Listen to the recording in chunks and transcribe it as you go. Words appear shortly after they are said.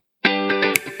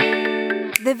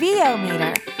The VO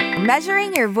Meter,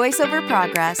 measuring your voiceover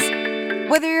progress.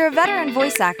 Whether you're a veteran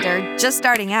voice actor, just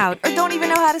starting out, or don't even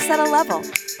know how to set a level,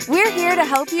 we're here to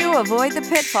help you avoid the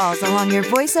pitfalls along your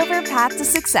voiceover path to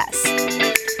success.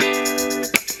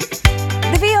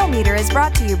 The VO Meter is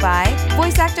brought to you by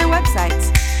Voice Actor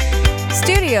Websites,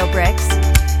 Studio Bricks,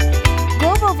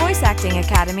 Global Voice Acting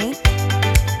Academy,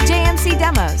 JMC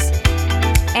Demos,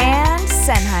 and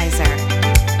Sennheiser.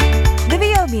 The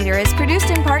VO Meter is produced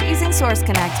in part using Source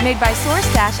Connect, made by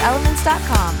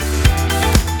source-elements.com.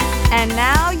 And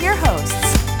now, your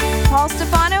hosts, Paul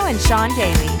Stefano and Sean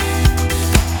Daly.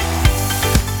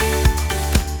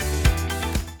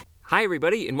 Hi,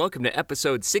 everybody, and welcome to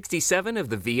episode 67 of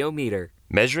the VO Meter.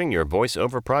 Measuring your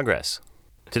voiceover progress.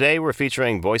 Today, we're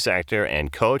featuring voice actor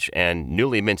and coach and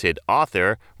newly minted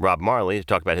author, Rob Marley, to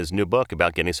talk about his new book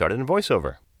about getting started in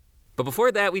voiceover. But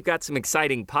before that, we've got some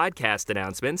exciting podcast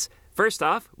announcements. First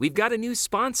off, we've got a new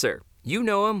sponsor. You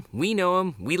know them, we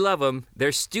love them.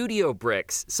 They're Studio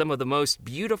Bricks, some of the most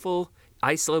beautiful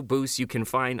iSlow booths you can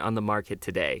find on the market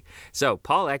today. So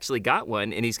Paul actually got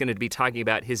one, and he's going to be talking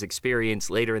about his experience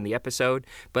later in the episode.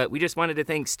 But we just wanted to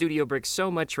thank Studio Bricks so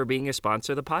much for being a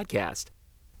sponsor of the podcast.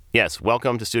 Yes,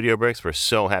 welcome to Studio Bricks. We're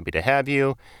so happy to have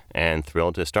you and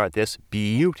thrilled to start this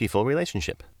beautiful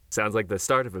relationship. Sounds like the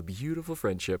start of a beautiful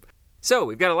friendship. So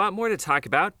we've got a lot more to talk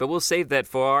about, but we'll save that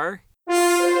for our...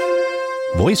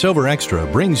 VoiceOver Extra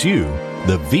brings you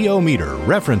the VO Meter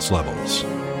reference levels.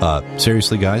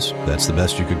 Seriously, guys, that's the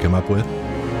best you could come up with?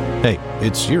 Hey,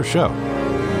 it's your show.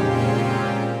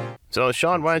 So,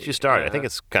 Sean, why don't you start? I think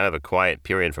it's kind of a quiet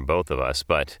period for both of us,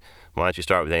 but why don't you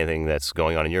start with anything that's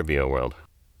going on in your VO world?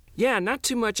 Yeah, not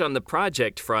too much on the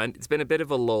project front. It's been a bit of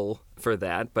a lull for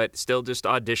that, but still just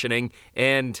auditioning.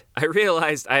 And I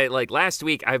realized, last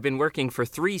week, I've been working for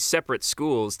 3 separate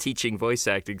schools teaching voice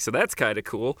acting, so that's kind of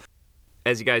cool.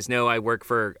 As you guys know, I work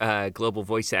for Global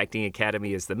Voice Acting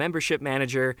Academy as the membership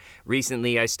manager.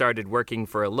 Recently, I started working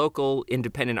for a local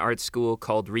independent art school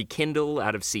called Rekindle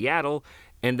out of Seattle.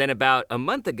 And then about a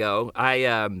month ago,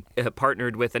 I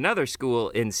partnered with another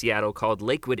school in Seattle called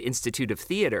Lakewood Institute of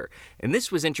Theater. And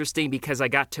this was interesting because I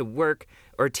got to work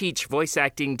or teach voice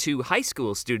acting to high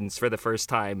school students for the first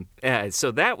time. So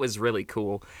that was really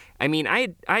cool. I mean,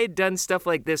 I had done stuff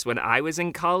like this when I was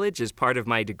in college as part of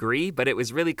my degree, but it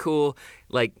was really cool,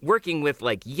 like working with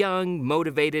like young,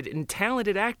 motivated, and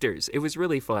talented actors. It was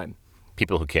really fun.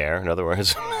 People who care, in other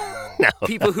words. No.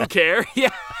 People who care,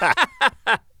 yeah.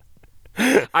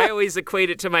 I always equate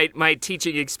it to my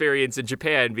teaching experience in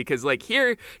Japan because, like,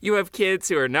 here you have kids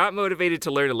who are not motivated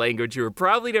to learn a language, who are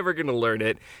probably never going to learn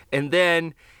it. And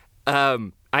then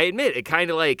I admit it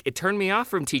kind of like it turned me off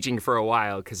from teaching for a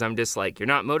while because I'm just like, you're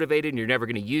not motivated and you're never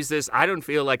going to use this. I don't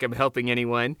feel like I'm helping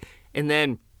anyone. And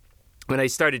then when I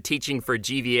started teaching for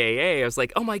GVAA, I was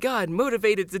like, oh, my God,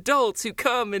 motivated adults who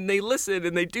come and they listen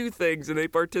and they do things and they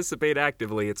participate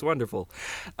actively. It's wonderful.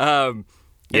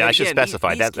 Yeah, I should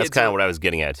specify. That's kind of what I was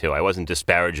getting at, too. I wasn't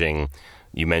disparaging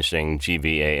you mentioning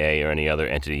GVAA or any other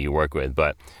entity you work with,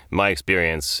 but my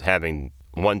experience having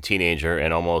one teenager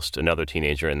and almost another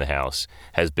teenager in the house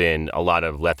has been a lot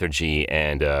of lethargy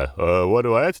and, what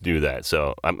do I have to do that?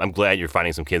 So I'm glad you're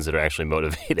finding some kids that are actually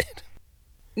motivated.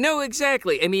 No,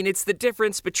 exactly. I mean, it's the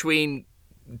difference between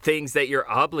things that you're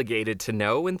obligated to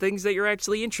know and things that you're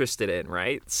actually interested in,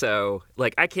 right? So,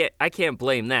 like, I can't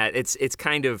blame that. It's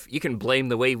kind of, you can blame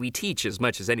the way we teach as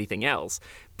much as anything else.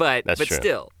 But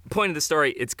still, point of the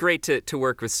story, it's great to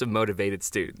work with some motivated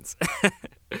students.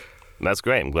 That's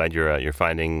great. I'm glad you're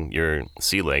finding your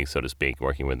sea legs, so to speak,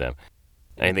 working with them.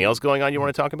 Anything else going on you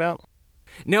want to talk about?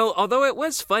 No, although it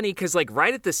was funny because, like,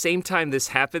 right at the same time this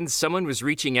happened,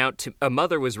 a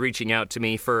mother was reaching out to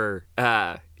me for,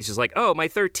 she's like, oh, my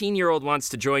 13-year-old wants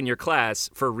to join your class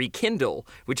for Rekindle,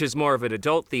 which is more of an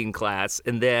adult-themed class.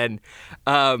 And then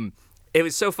it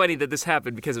was so funny that this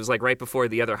happened because it was, like, right before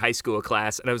the other high school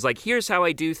class. And I was like, here's how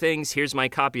I do things. Here's my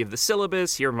copy of the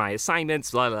syllabus. Here are my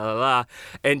assignments, blah, blah, blah, blah.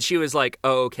 And she was like,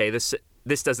 oh, okay, this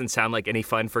doesn't sound like any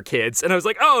fun for kids. And I was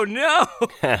like, oh, no.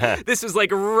 This was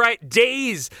like right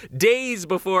days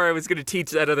before I was going to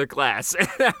teach that other class. And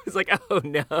I was like, oh,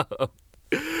 no.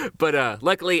 But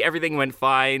luckily, everything went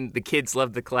fine. The kids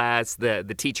loved the class.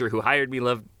 The teacher who hired me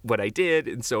loved what I did.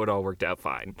 And so it all worked out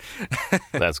fine.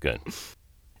 That's good.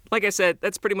 Like I said,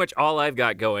 that's pretty much all I've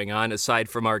got going on, aside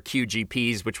from our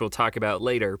QGPs, which we'll talk about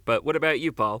later. But what about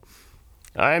you, Paul?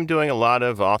 I'm doing a lot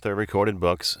of author-recorded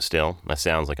books still. That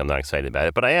sounds like I'm not excited about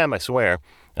it, but I am, I swear.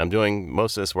 I'm doing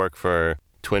most of this work for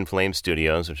Twin Flame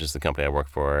Studios, which is the company I work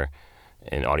for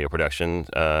in audio production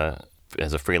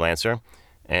as a freelancer.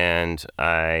 and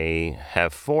I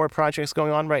have 4 projects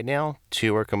going on right now.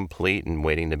 2 are complete and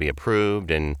waiting to be approved,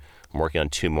 and I'm working on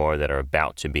 2 more that are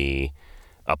about to be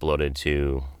uploaded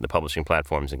to the publishing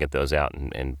platforms and get those out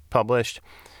and published.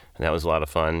 And that was a lot of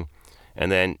fun.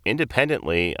 And then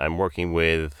independently, I'm working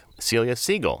with Celia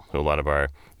Siegel, who a lot of our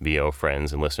VO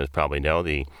friends and listeners probably know,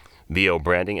 the VO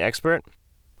branding expert.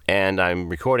 And I'm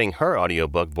recording her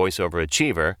audiobook, Voiceover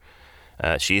Achiever.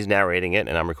 She's narrating it,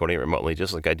 and I'm recording it remotely,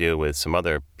 just like I do with some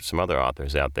other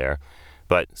authors out there.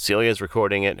 But Celia's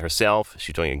recording it herself.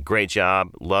 She's doing a great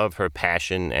job. Love her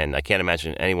passion, and I can't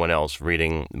imagine anyone else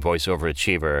reading Voiceover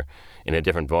Achiever in a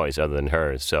different voice other than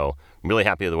hers. So I'm really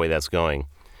happy with the way that's going.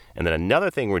 And then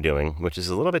another thing we're doing, which is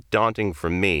a little bit daunting for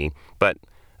me, but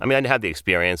I mean, I had the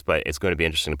experience, but it's going to be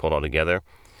interesting to pull it all together.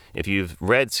 If you've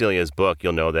read Celia's book,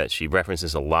 you'll know that she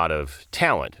references a lot of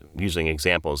talent, using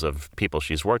examples of people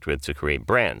she's worked with to create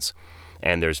brands.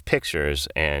 And there's pictures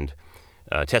and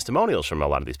testimonials from a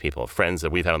lot of these people, friends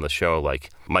that we've had on the show like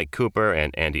Mike Cooper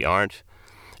and Andy Arndt,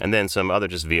 and then some other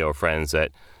just VO friends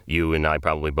that you and I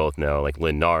probably both know, like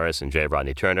Lynn Norris and J.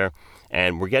 Rodney Turner.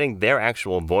 And we're getting their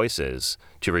actual voices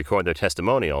to record their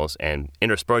testimonials and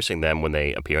interspersing them when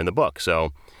they appear in the book.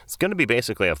 So it's going to be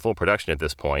basically a full production at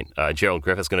this point. Gerald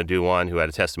Griffith's going to do one, who had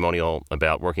a testimonial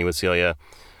about working with Celia.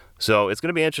 So it's going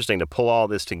to be interesting to pull all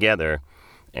this together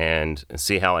and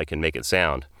see how I can make it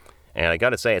sound. And I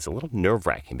got to say, it's a little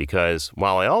nerve-wracking because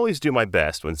while I always do my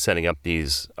best when setting up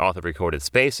these author-recorded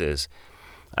spaces,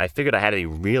 I figured I had to be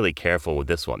really careful with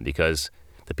this one because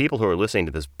the people who are listening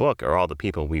to this book are all the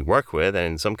people we work with and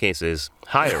in some cases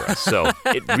hire us. So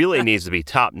it really needs to be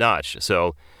top-notch.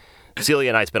 So Celia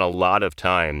and I spent a lot of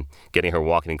time getting her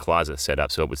walk-in closet set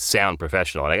up so it would sound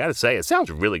professional. And I got to say, it sounds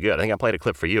really good. I think I played a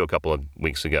clip for you a couple of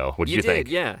weeks ago. What did you think?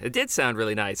 Yeah. It did sound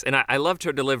really nice. And I loved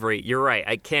her delivery. You're right.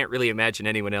 I can't really imagine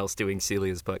anyone else doing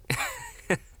Celia's book.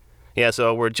 Yeah,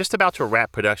 so we're just about to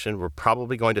wrap production. We're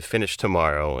probably going to finish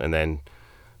tomorrow. And then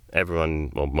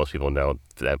most people know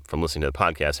that from listening to the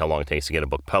podcast how long it takes to get a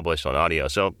book published on audio.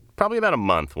 So probably about a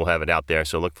month we'll have it out there.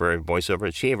 So look for Voiceover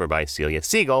Achiever by Celia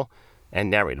Siegel and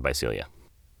narrated by Celia.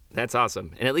 That's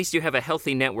awesome. And at least you have a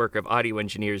healthy network of audio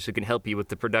engineers who can help you with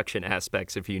the production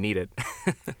aspects if you need it.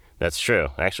 That's true.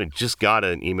 I actually just got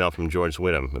an email from George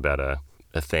Whittam about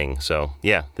a thing. So,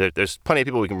 yeah, there's plenty of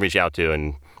people we can reach out to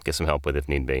and get some help with if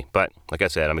need be. But like I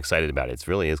said, I'm excited about it. It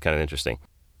really is kind of interesting.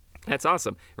 That's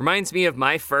awesome. Reminds me of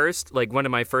one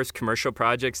of my first commercial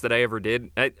projects that I ever did.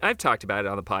 I've talked about it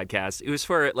on the podcast. It was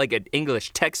for an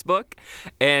English textbook.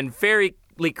 And very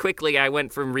quickly I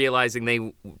went from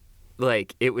realizing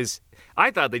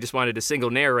I thought they just wanted a single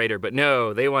narrator, but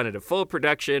no, they wanted a full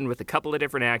production with a couple of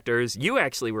different actors. You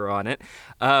actually were on it.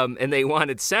 And they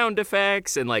wanted sound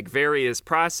effects and various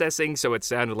processing, so it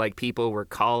sounded like people were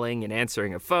calling and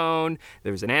answering a phone.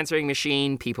 There was an answering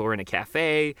machine. People were in a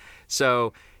cafe.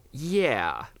 So,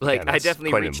 yeah, I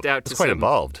definitely reached out to It's quite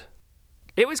involved.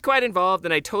 It was quite involved,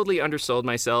 and I totally undersold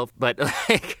myself, but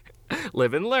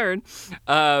live and learn,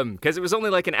 because it was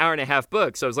only an hour and a half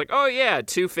book. So I was like, oh yeah,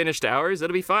 2 finished hours,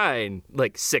 it'll be fine.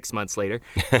 6 months later.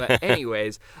 But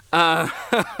anyways,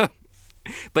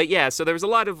 but yeah, so there was a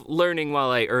lot of learning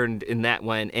while I earned in that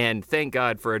one, and thank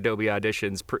God for Adobe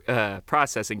Audition's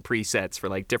processing presets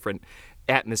for different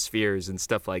atmospheres and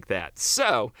stuff like that.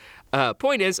 So,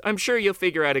 point is, I'm sure you'll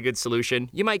figure out a good solution.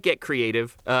 You might get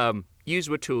creative, use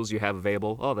what tools you have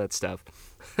available, all that stuff.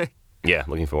 Yeah,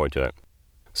 looking forward to it.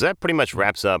 So that pretty much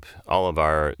wraps up all of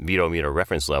our Vito-Meter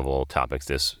reference level topics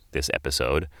this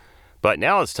episode. But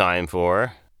now it's time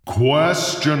for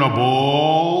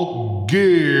Questionable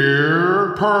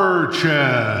Gear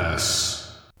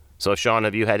Purchase. So, Sean,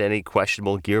 have you had any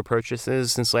questionable gear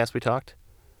purchases since last we talked?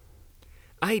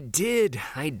 I did.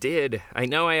 I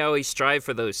know I always strive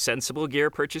for those sensible gear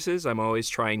purchases. I'm always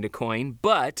trying to coin,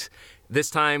 but this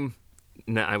time,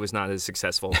 no, I was not as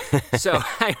successful. So,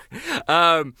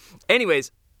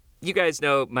 anyways, you guys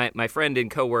know my friend and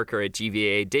coworker at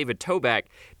GVA, David Toback,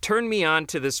 turned me on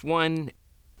to this one,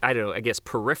 I don't know, I guess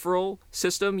peripheral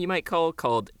system you might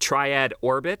called Triad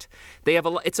Orbit.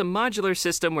 It's a modular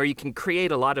system where you can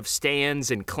create a lot of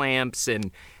stands and clamps and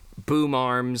boom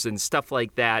arms and stuff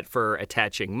like that for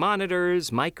attaching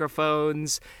monitors,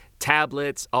 microphones,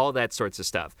 tablets, all that sorts of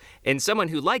stuff. And someone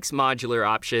who likes modular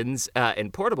options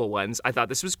and portable ones, I thought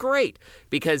this was great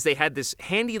because they had this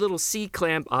handy little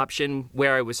C-clamp option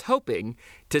where I was hoping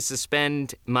to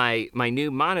suspend my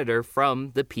new monitor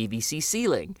from the PVC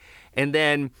ceiling. And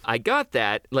then I got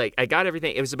that, I got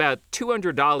everything. It was about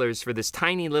 $200 for this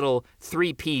tiny little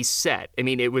 3-piece set. I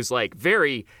mean, it was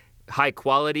very high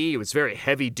quality. It was very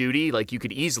heavy duty. You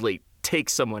could easily take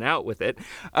someone out with it.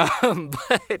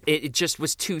 But it just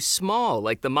was too small.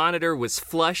 Like, the monitor was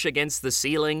flush against the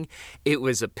ceiling. It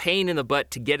was a pain in the butt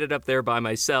to get it up there by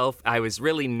myself. I was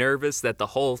really nervous that the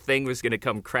whole thing was going to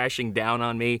come crashing down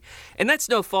on me. And that's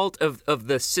no fault of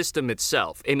the system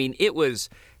itself. I mean, it was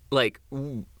like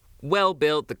well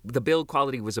built. The build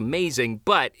quality was amazing,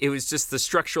 but it was just the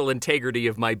structural integrity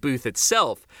of my booth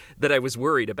itself that I was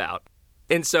worried about.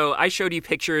 And so I showed you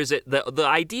pictures. The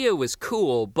idea was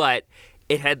cool, but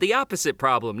it had the opposite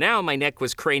problem. Now my neck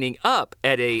was craning up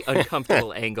at a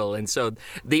uncomfortable angle, and so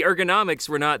the ergonomics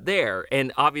were not there.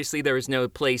 And obviously there was no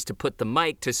place to put the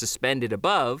mic to suspend it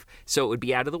above, so it would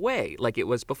be out of the way like it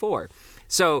was before.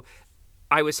 So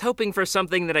I was hoping for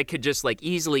something that I could just like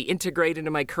easily integrate into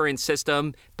my current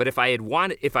system, but if I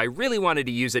really wanted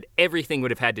to use it, everything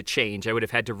would have had to change. I would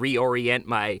have had to reorient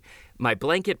my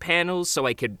blanket panels so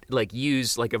I could like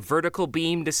use like a vertical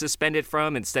beam to suspend it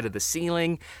from instead of the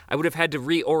ceiling. I would have had to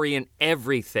reorient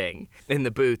everything in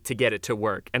the booth to get it to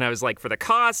work. And I was like, for the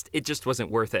cost, it just wasn't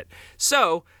worth it.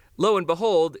 So lo and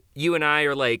behold, you and I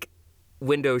are like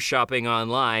window shopping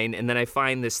online, and then I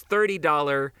find this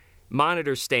 $30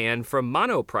 monitor stand from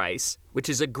Monoprice, which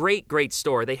is a great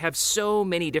store. They have so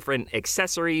many different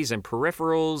accessories and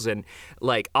peripherals and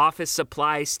like office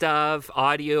supply stuff,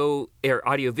 audio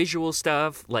visual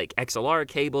stuff, like XLR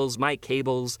cables, mic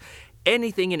cables,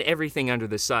 anything and everything under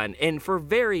the sun, and for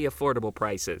very affordable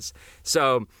prices.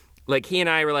 So like he and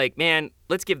I were like, man,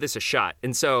 let's give this a shot.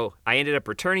 And so I ended up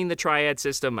returning the Triad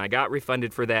system. I got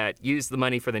refunded for that, used the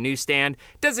money for the new stand.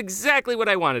 Does exactly what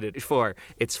I wanted it for.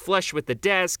 It's flush with the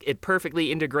desk. It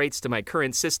perfectly integrates to my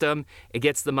current system. It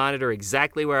gets the monitor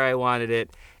exactly where I wanted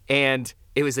it. And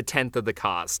it was 1/10 of the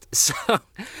cost. So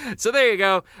there you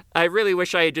go. I really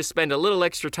wish I had just spent a little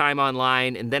extra time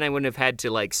online, and then I wouldn't have had to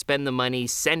like spend the money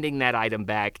sending that item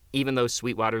back, even though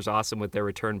Sweetwater's awesome with their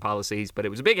return policies, but it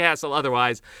was a big hassle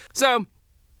otherwise. So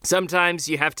sometimes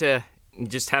you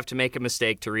just have to make a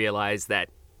mistake to realize that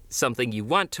something you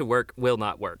want to work will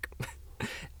not work.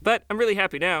 But I'm really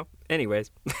happy now.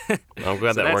 Anyways. I'm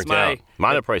glad that worked out.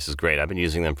 Monoprice is great. I've been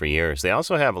using them for years. They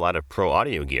also have a lot of pro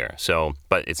audio gear,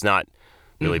 but it's not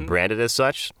really branded as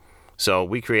such. So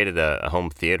we created a home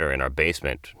theater in our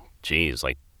basement,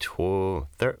 like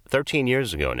 13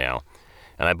 years ago now.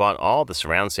 And I bought all the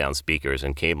surround sound speakers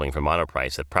and cabling from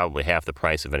Monoprice at probably half the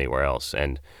price of anywhere else.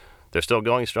 And they're still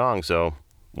going strong, so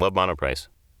love Monoprice.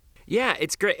 Yeah,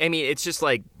 it's great. I mean, it's just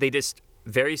like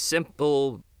very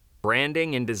simple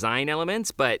branding and design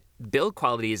elements, but build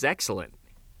quality is excellent.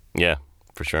 Yeah,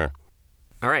 for sure.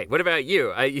 All right, what about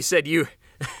you? You said you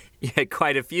had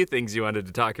quite a few things you wanted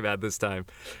to talk about this time.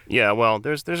 Yeah, well,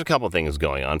 there's a couple things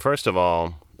going on. First of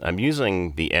all, I'm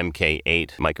using the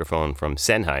MK8 microphone from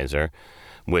Sennheiser,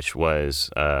 which was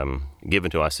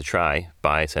given to us to try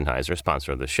by Sennheiser,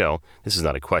 sponsor of the show. This is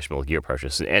not a questionable gear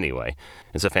purchase in any way.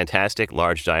 It's a fantastic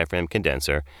large diaphragm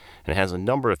condenser, and it has a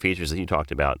number of features that you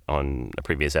talked about on a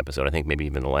previous episode, I think maybe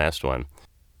even the last one.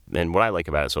 And what I like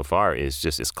about it so far is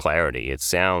just its clarity. It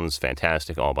sounds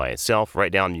fantastic all by itself.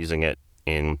 Right now I'm using it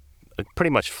in pretty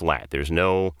much flat. There's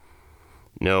no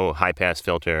high-pass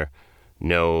filter,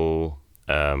 no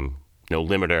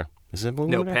limiter. Is it a limiter?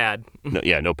 No pad.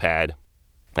 No pad.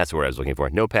 That's the word I was looking for.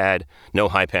 No pad, no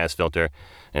high-pass filter,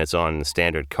 and it's on the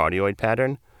standard cardioid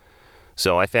pattern.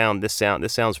 So I found this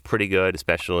sounds pretty good,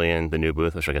 especially in the new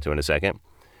booth, which I'll get to in a second.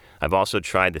 I've also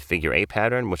tried the figure 8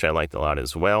 pattern, which I liked a lot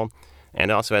as well. And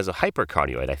it also has a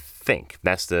hypercardioid, I think.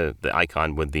 That's the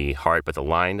icon with the heart, but the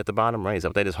line at the bottom, right? Is that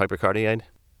what that is, hypercardioid?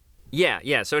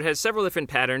 Yeah. So it has several different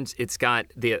patterns. It's got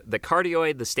the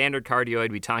cardioid, the standard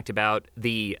cardioid we talked about,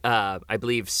 the, I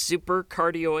believe, super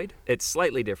cardioid. It's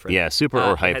slightly different. Yeah, super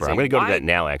or hyper. I'm going to go to that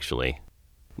now, actually.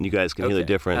 You guys can hear the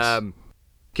difference.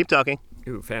 Keep talking.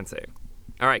 Ooh, fancy.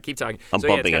 All right, keep talking. I'm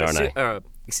bumping it, aren't I?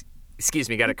 Excuse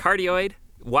me, got a cardioid,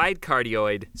 wide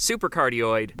cardioid, super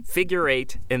cardioid, figure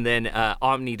 8, and then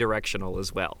omnidirectional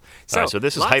as well. So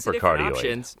this is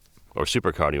hypercardioid. Or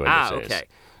super cardioid, okay.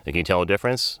 Can you tell the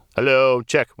difference? Hello,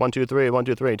 check. 1, 2, 3, 1,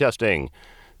 2, 3, testing.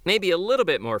 Maybe a little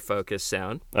bit more focused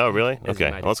sound. Oh, really?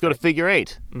 Okay. Well, let's go to figure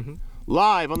 8. Mm-hmm.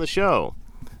 Live on the show.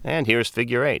 And here's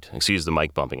figure 8. Excuse the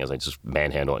mic bumping as I just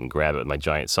manhandle it and grab it with my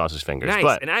giant sausage fingers.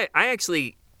 Nice. And I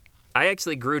actually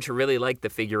grew to really like the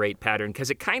figure 8 pattern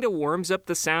because it kind of warms up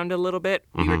the sound a little bit.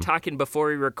 We were talking before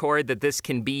we record that this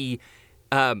can be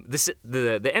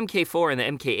the MK4 and the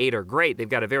MK8 are great. They've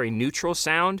got a very neutral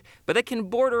sound, but they can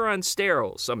border on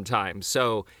sterile sometimes.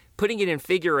 So putting it in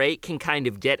figure 8 can kind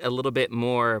of get a little bit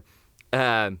more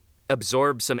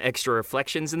absorb some extra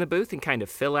reflections in the booth and kind of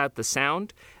fill out the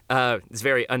sound. It's a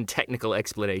very untechnical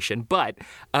explanation, but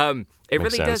it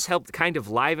really does help kind of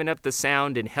liven up the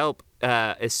sound and help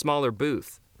a smaller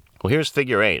booth. Well, here's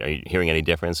figure 8. Are you hearing any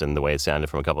difference in the way it sounded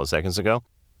from a couple of seconds ago?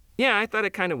 Yeah, I thought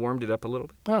it kind of warmed it up a little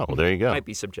bit. Oh, well, there you go. Might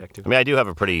be subjective. I mean, I do have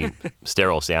a pretty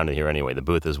sterile sound in here anyway. The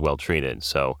booth is well treated,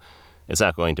 so it's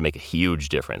not going to make a huge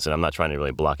difference. And I'm not trying to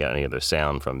really block out any other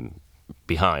sound from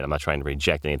behind. I'm not trying to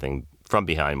reject anything from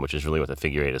behind, which is really what the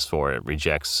figure 8 is for. It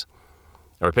rejects,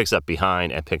 or it picks up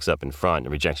behind and picks up in front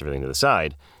and rejects everything to the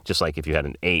side, just like if you had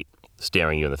an 8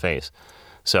 staring you in the face.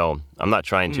 So I'm not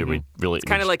trying to really... It's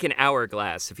kind of like an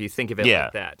hourglass, if you think of it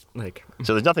like that.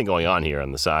 So there's nothing going on here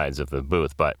on the sides of the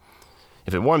booth, but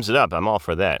if it warms it up, I'm all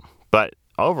for that. But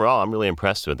overall, I'm really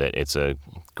impressed with it. It's a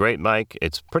great mic.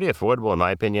 It's pretty affordable, in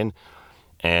my opinion.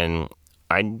 And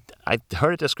I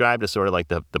heard it described as sort of like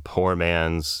the poor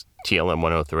man's TLM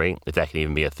 103, if that can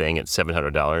even be a thing. It's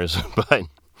 $700, but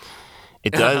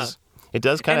it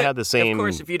does kind of have the same of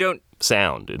course, if you don't...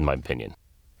 sound, in my opinion.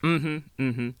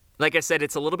 Like I said,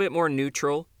 it's a little bit more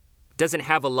neutral. Doesn't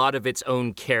have a lot of its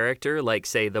own character, like,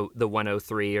 say, the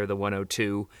 103 or the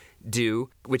 102 do,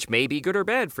 which may be good or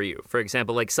bad for you. For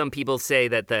example, like some people say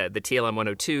that the TLM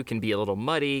 102 can be a little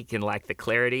muddy, can lack the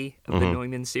clarity of the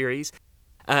Neumann series.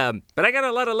 But I got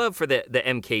a lot of love for the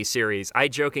MK series. I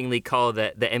jokingly call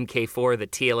the MK4 the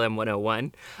TLM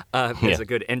 101. It's a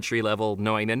good entry-level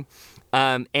Neumann.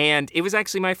 And it was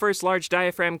actually my first large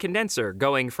diaphragm condenser,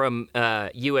 going from a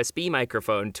USB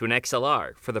microphone to an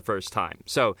XLR for the first time.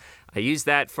 So I used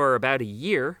that for about a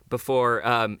year before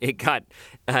it got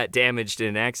damaged in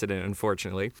an accident,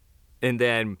 unfortunately. And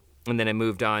then I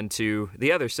moved on to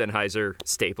the other Sennheiser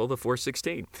staple, the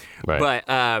 416. Right.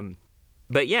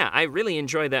 But yeah, I really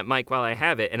enjoy that mic while I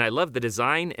have it, and I love the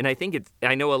design. And I think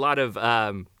I know a lot of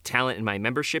talent in my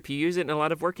membership who use it, and a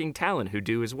lot of working talent who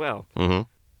do as well. Mm-hmm.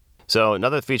 So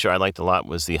another feature I liked a lot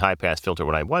was the high-pass filter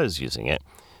when I was using it.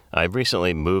 I've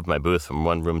recently moved my booth from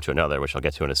one room to another, which I'll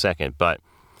get to in a second, but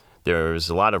there's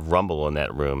a lot of rumble in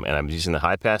that room, and I'm using the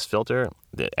high-pass filter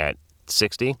at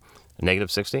 60, negative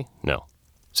 60? No,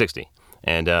 60.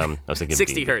 And I was thinking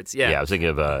 60 hertz, yeah. Yeah, I was thinking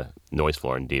of noise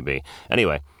floor in dB.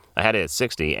 Anyway, I had it at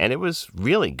 60, and it was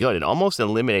really good. It almost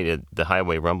eliminated the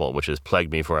highway rumble, which has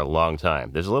plagued me for a long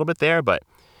time. There's a little bit there, but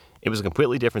it was a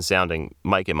completely different sounding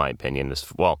mic, in my opinion.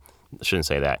 Well, I shouldn't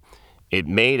say that. It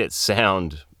made it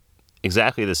sound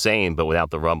exactly the same, but without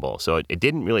the rumble. So it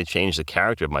didn't really change the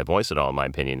character of my voice at all, in my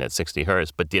opinion, at 60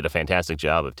 hertz, but did a fantastic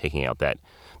job of taking out that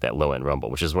low-end rumble,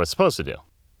 which is what it's supposed to do.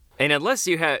 And unless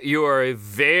you are a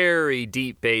very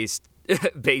deep-bassed,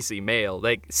 bassy male,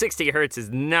 like 60 hertz is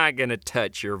not going to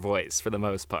touch your voice for the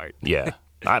most part. Yeah.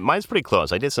 Mine's pretty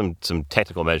close. I did some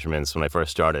technical measurements when I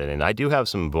first started, and I do have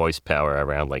some voice power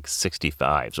around like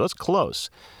 65, so it's close.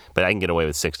 But I can get away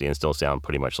with 60 and still sound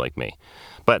pretty much like me.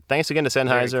 But thanks again to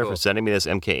Sennheiser for sending me this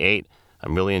MK8.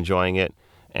 I'm really enjoying it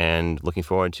and looking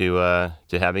forward to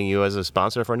having you as a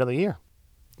sponsor for another year.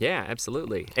 Yeah,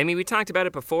 absolutely. I mean, we talked about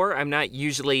it before. I'm not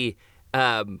usually...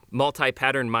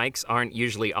 multi-pattern mics aren't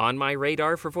usually on my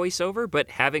radar for voiceover, but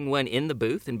having one in the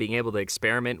booth and being able to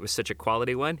experiment with such a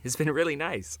quality one has been really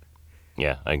nice.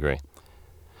 Yeah, I agree.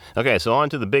 Okay, so on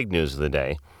to the big news of the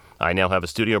day. I now have a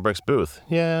Studio Bricks booth.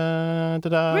 Yeah,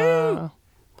 ta-da! Woo!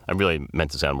 I really meant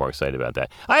to sound more excited about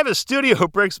that. I have a Studio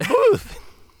Bricks booth!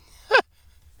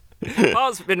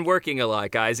 Paul's been working a lot,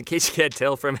 guys, in case you can't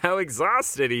tell from how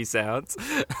exhausted he sounds.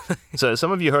 So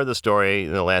some of you heard the story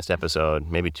in the last episode,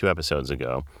 maybe 2 episodes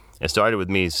ago. It started with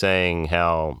me saying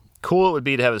how cool it would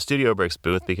be to have a Studio Bricks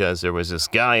booth because there was this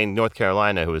guy in North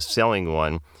Carolina who was selling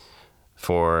one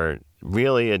for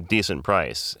really a decent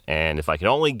price. And if I could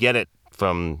only get it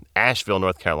from Asheville,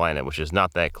 North Carolina, which is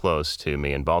not that close to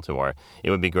me in Baltimore, it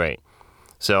would be great.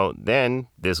 So then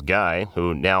this guy,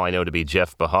 who now I know to be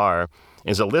Jeff Bahar,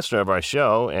 is a listener of our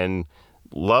show and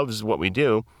loves what we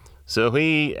do. So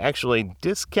he actually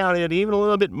discounted it even a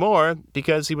little bit more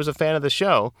because he was a fan of the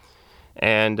show.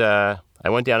 And I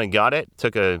went down and got it.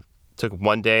 Took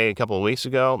one day a couple of weeks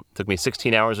ago. Took me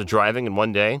 16 hours of driving in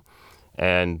one day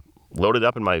and loaded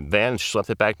up in my van and schlepped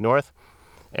it back north.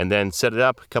 And then set it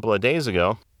up a couple of days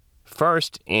ago.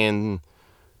 First in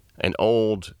an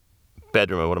old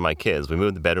bedroom of one of my kids. We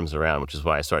moved the bedrooms around, which is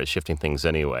why I started shifting things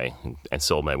anyway, and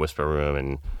sold my whisper room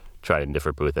and tried a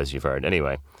different booth, as you've heard.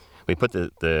 Anyway, we put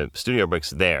the Studio Bricks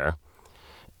there,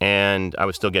 and I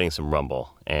was still getting some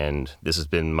rumble. And this has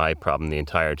been my problem the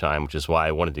entire time, which is why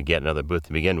I wanted to get another booth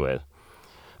to begin with.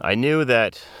 I knew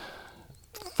that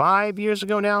 5 years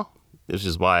ago now, this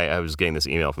is why I was getting this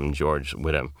email from George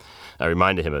Whittam. I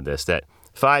reminded him of this, that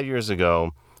 5 years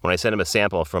ago, when I sent him a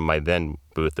sample from my then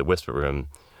booth, the Whisper Room,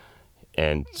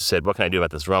 and said, what can I do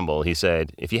about this rumble? He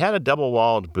said, if you had a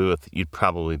double-walled booth, you'd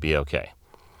probably be okay.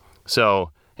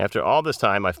 So after all this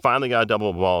time, I finally got a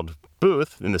double-walled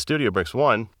booth in the Studio Bricks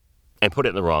 1 and put it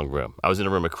in the wrong room. I was in a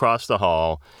room across the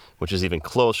hall, which is even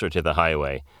closer to the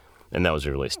highway, and that was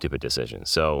a really stupid decision.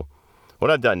 So what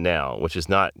I've done now, which is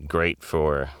not great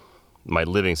for my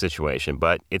living situation,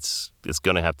 but it's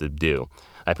going to have to do.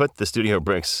 I put the Studio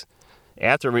Bricks,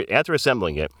 after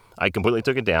assembling it, I completely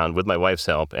took it down with my wife's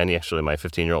help, and actually my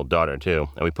 15-year-old daughter too,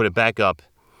 and we put it back up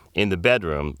in the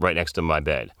bedroom right next to my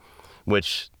bed,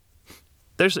 which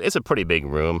it's a pretty big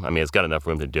room. I mean, it's got enough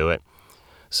room to do it.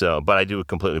 So, but I do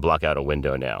completely block out a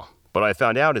window now. But what I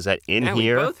found out is that now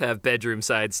here... we both have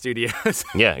bedroom-side studios.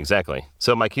 Yeah, exactly.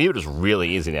 So my commute is really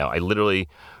easy now. I literally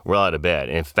roll out of bed.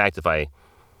 And in fact, if I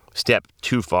step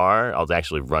too far, I'll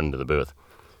actually run to the booth.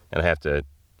 And I have to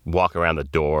walk around the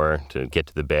door to get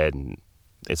to the bed. And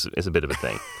it's a bit of a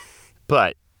thing.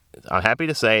 But I'm happy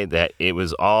to say that it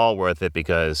was all worth it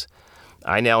because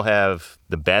I now have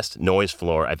the best noise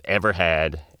floor I've ever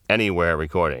had anywhere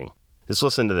recording. Just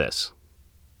listen to this.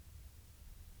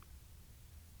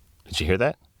 Did you hear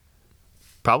that?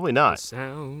 Probably not. The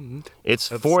sound. It's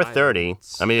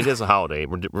 4:30. I mean, it is a holiday.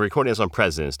 We're recording this on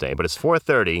President's Day, but it's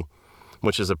 4:30,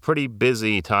 which is a pretty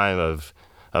busy time of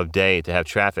day to have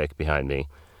traffic behind me,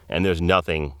 and there's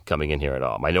nothing coming in here at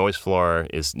all. My noise floor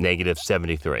is negative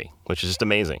 73, which is just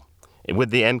amazing. With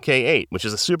the MK8, which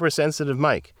is a super sensitive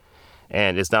mic,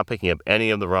 and it's not picking up any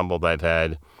of the rumble that I've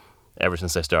had ever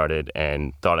since I started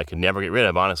and thought I could never get rid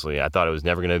of, honestly. I thought I was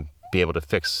never going to be able to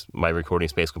fix my recording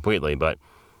space completely, but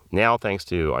now, thanks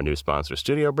to our new sponsor,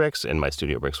 Studio Bricks, and my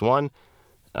Studio Bricks 1,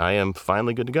 I am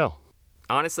finally good to go.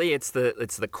 Honestly, it's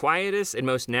the quietest and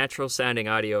most natural sounding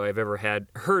audio I've ever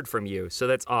heard from you, so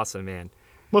that's awesome, man.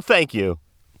 Well, thank you.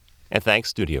 And thanks,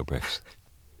 Studio Bricks.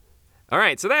 All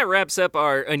right, so that wraps up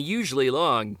our unusually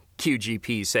long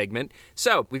QGP segment.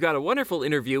 So, we've got a wonderful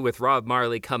interview with Rob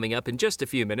Marley coming up in just a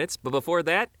few minutes, but before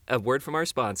that, a word from our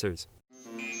sponsors.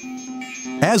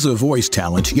 As a voice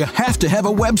talent, you have to have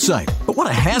a website. But what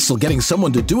a hassle getting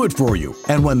someone to do it for you.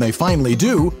 And when they finally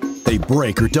do, they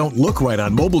break or don't look right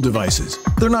on mobile devices.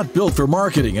 They're not built for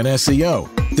marketing and SEO.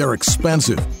 They're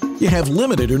expensive. You have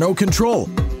limited or no control.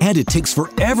 And it takes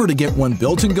forever to get one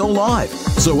built and go live.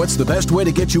 So what's the best way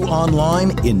to get you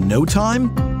online in no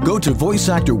time? Go to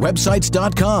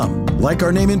voiceactorwebsites.com. Like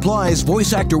our name implies,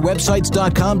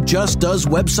 voiceactorwebsites.com just does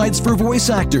websites for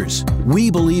voice actors. We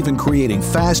believe in creating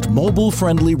fast,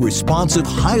 mobile-friendly, responsive,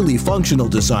 highly functional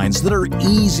designs that are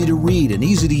easy to read and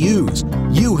easy to use.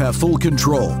 You have full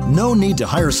control. No need to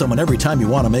hire someone every time you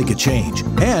want to make a change.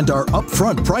 And our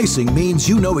upfront pricing means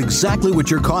you know exactly what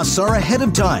your costs are ahead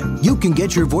of time. You can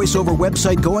get your voiceover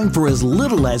website going for as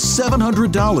little as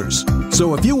 $700.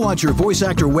 So if you want your voice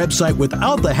actor website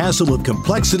without the hassle of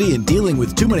complexity and dealing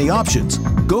with too many options,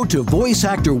 go to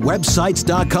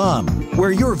voiceactorwebsites.com,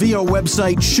 where your VO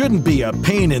website shouldn't be a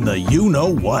pain in the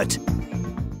you-know-what.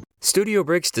 Studio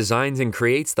Bricks designs and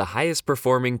creates the highest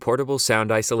performing portable sound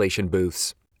isolation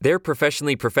booths. Their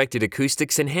professionally perfected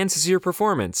acoustics enhances your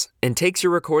performance and takes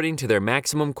your recording to their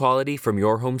maximum quality from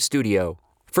your home studio.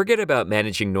 Forget about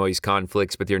managing noise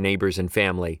conflicts with your neighbors and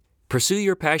family. Pursue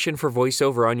your passion for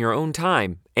voiceover on your own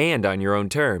time and on your own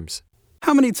terms.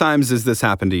 How many times has this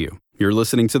happened to you? You're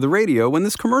listening to the radio when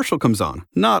this commercial comes on,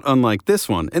 not unlike this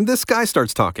one, and this guy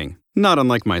starts talking, not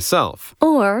unlike myself.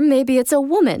 Or maybe it's a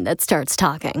woman that starts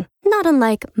talking, not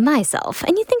unlike myself,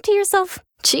 and you think to yourself,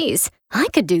 geez, I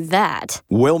could do that.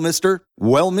 Well, mister,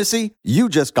 well, missy, you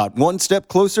just got one step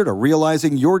closer to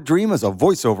realizing your dream as a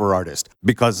voiceover artist,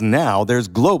 because now there's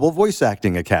Global Voice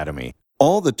Acting Academy.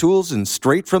 All the tools and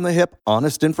straight-from-the-hip,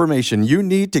 honest information you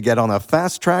need to get on a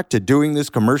fast track to doing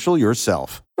this commercial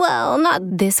yourself. Well,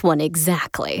 not this one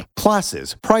exactly.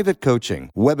 Classes, private coaching,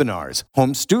 webinars,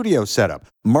 home studio setup,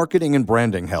 marketing and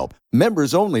branding help,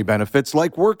 members-only benefits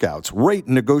like workouts, rate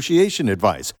and negotiation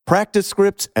advice, practice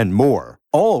scripts, and more.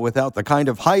 All without the kind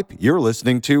of hype you're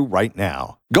listening to right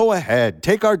now. Go ahead,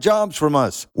 take our jobs from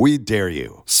us. We dare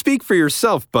you. Speak for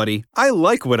yourself, buddy. I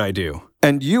like what I do.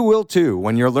 And you will too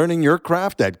when you're learning your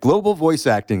craft at Global Voice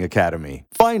Acting Academy.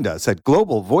 Find us at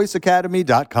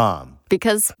globalvoiceacademy.com.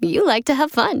 Because you like to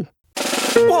have fun.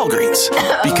 Walgreens,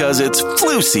 because it's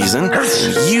flu season.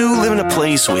 You live in a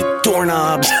place with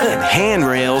doorknobs and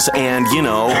handrails and,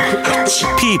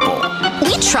 people.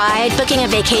 We tried booking a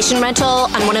vacation rental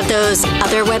on one of those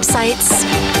other websites.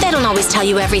 They don't always tell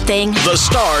you everything. The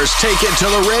stars take it to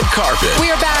the red carpet. We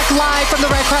are back live from the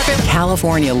red carpet.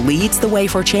 California leads the way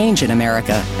for change in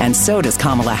America, and so does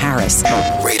Kamala Harris.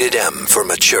 Rated M for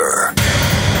mature.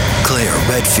 Claire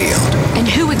Redfield. And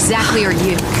who exactly are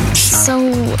you? So,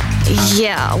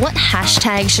 yeah, what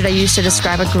hashtag should I use to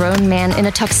describe a grown man in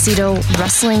a tuxedo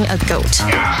wrestling a goat?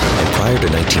 And prior to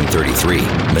 1933,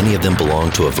 many of them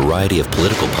belonged to a variety of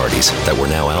political parties that were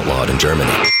now outlawed in Germany.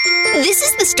 This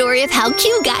is the story of how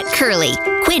Q got curly.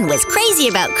 Quinn was crazy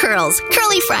about curls.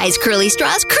 Curly fries, curly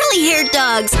straws, curly-haired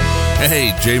dogs.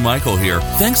 Hey, J. Michael here.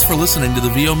 Thanks for listening to the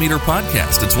VO Meter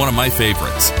podcast. It's one of my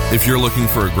favorites. If you're looking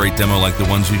for a great demo like the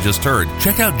ones you just heard,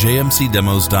 check out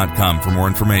jmcdemos.com for more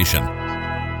information.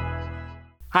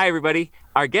 Hi, everybody.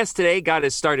 Our guest today got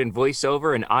his start in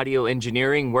voiceover and audio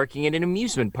engineering working in an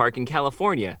amusement park in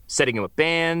California, setting up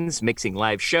bands, mixing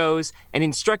live shows, and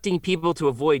instructing people to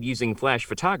avoid using flash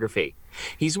photography.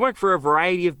 He's worked for a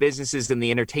variety of businesses in the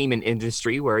entertainment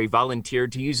industry where he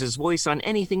volunteered to use his voice on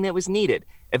anything that was needed,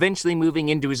 eventually moving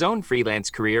into his own freelance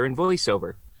career in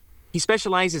voiceover. He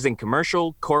specializes in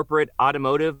commercial, corporate,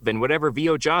 automotive, and whatever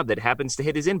VO job that happens to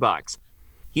hit his inbox.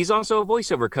 He's also a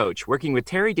voiceover coach, working with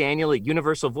Terry Daniel at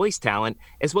Universal Voice Talent,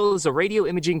 as well as a radio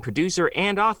imaging producer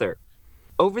and author.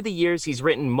 Over the years, he's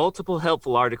written multiple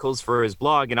helpful articles for his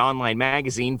blog and online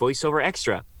magazine, VoiceOver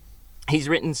Extra. He's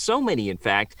written so many, in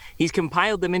fact, he's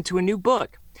compiled them into a new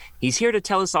book. He's here to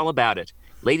tell us all about it.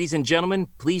 Ladies and gentlemen,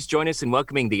 please join us in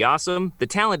welcoming the awesome, the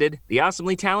talented, the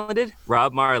awesomely talented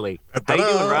Rob Marley. How you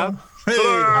doing, Rob? Hey,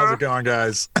 how's it going,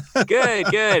 guys?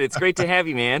 Good. It's great to have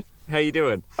you, man. How you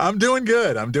doing? I'm doing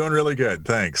good. I'm doing really good.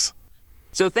 Thanks.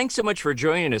 So thanks so much for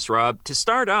joining us, Rob. To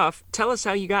start off, tell us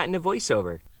how you got into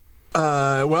voiceover.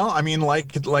 Well, I mean,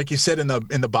 like you said in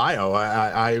the bio,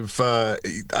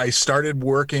 I started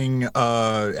working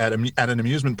at an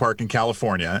amusement park in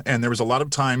California, and there was a lot of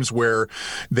times where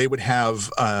they would have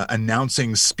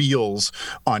announcing spiels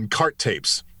on cart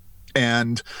tapes.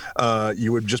 And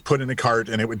you would just put in a cart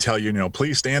and it would tell you,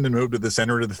 please stand and move to the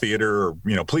center of the theater, or,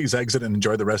 please exit and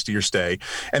enjoy the rest of your stay.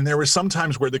 And there were some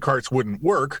times where the carts wouldn't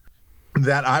work,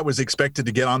 that I was expected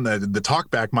to get on the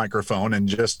talkback microphone and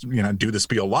just, do the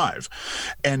spiel live.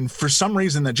 And for some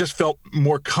reason that just felt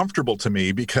more comfortable to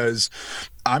me, because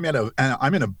I'm in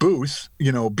a booth,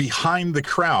 behind the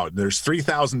crowd. There's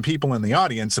 3,000 people in the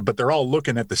audience, but they're all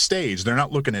looking at the stage. They're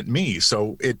not looking at me.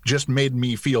 So it just made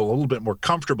me feel a little bit more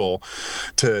comfortable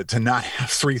to not have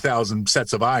 3,000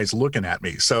 sets of eyes looking at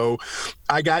me. So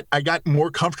I got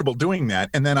more comfortable doing that.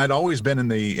 And then I'd always been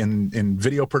in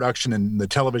video production and the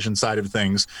television side of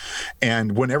things.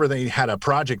 And whenever they had a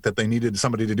project that they needed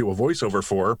somebody to do a voiceover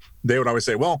for, they would always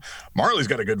say, well, Marley's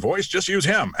got a good voice, just use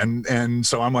him. And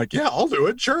so I'm like, yeah, I'll do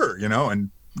it. Sure. And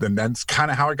then that's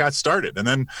kind of how it got started. And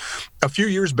then a few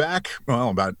years back, well,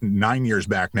 about 9 years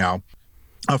back now,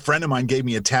 a friend of mine gave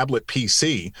me a tablet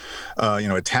PC,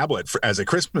 a tablet as a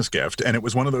Christmas gift. And it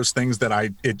was one of those things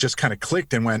that it just kind of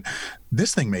clicked and went,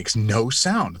 this thing makes no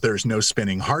sound. There's no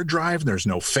spinning hard drive. There's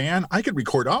no fan. I could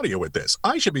record audio with this.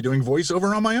 I should be doing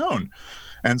voiceover on my own.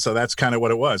 And so that's kind of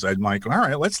what it was. I'm like, all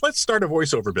right, let's start a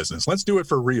voiceover business. Let's do it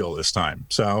for real this time.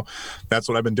 So that's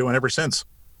what I've been doing ever since.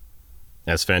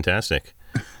 That's fantastic.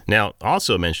 Now,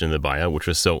 also mentioned in the bio, which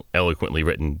was so eloquently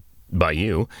written by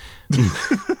you,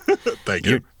 thank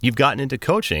you. You've gotten into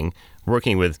coaching,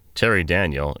 working with Terry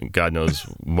Daniel. God knows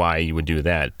why you would do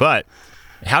that. But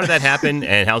how did that happen,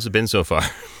 and how's it been so far?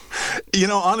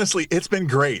 Honestly, it's been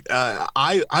great.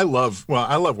 I love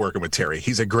working with Terry.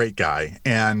 He's a great guy.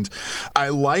 And I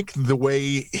like the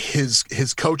way his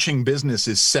coaching business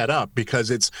is set up, because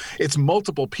it's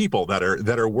multiple people that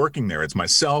are working there. It's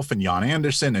myself and Jan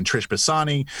Anderson and Trish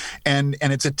Bassani. And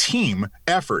it's a team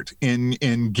effort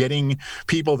in getting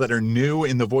people that are new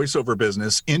in the voiceover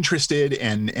business interested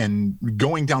and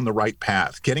going down the right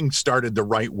path, getting started the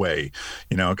right way,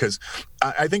 because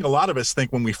I think a lot of us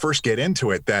think when we first get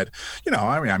into it that,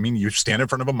 you stand in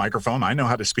front of a microphone, I know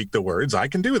how to speak the words, I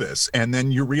can do this. And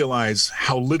then you realize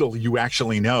how little you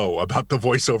actually know about the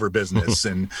voiceover business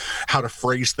and how to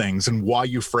phrase things and why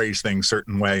you phrase things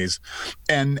certain ways.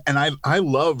 And I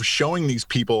love showing these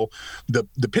people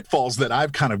the pitfalls that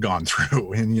I've kind of gone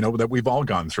through and, that we've all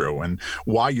gone through, and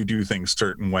why you do things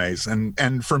certain ways.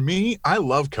 And for me, I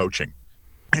love coaching.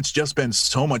 It's just been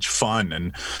so much fun,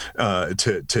 and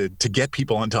to get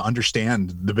people and to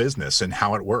understand the business and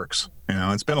how it works.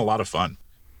 It's been a lot of fun.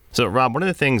 So, Rob, one of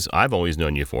the things I've always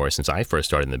known you for since I first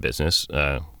started in the business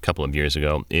a couple of years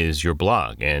ago is your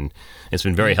blog. And it's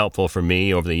been very helpful for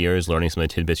me over the years, learning some of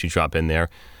the tidbits you drop in there.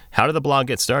 How did the blog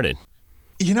get started?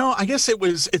 I guess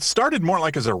it started more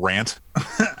like as a rant.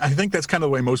 I think that's kind of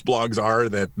the way most blogs are,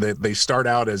 that they start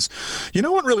out as,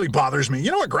 what really bothers me,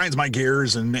 what grinds my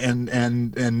gears,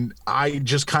 and I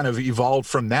just kind of evolved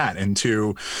from that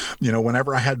into,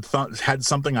 whenever I had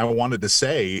something I wanted to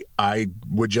say, I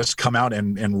would just come out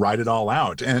and write it all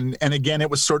out. And again, it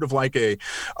was sort of like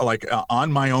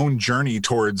on my own journey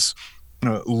towards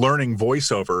learning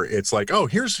voiceover. It's like, oh,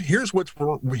 here's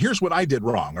what I did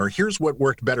wrong, or here's what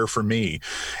worked better for me.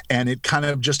 And it kind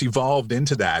of just evolved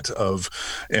into that of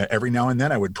every now and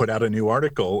then I would put out a new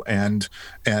article and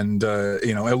a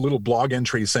little blog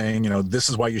entry saying, this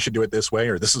is why you should do it this way,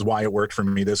 or this is why it worked for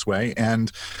me this way.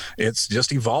 And it's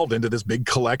just evolved into this big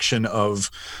collection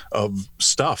of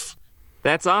stuff.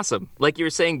 That's awesome. Like you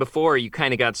were saying before, you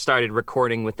kind of got started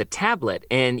recording with the tablet,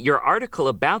 and your article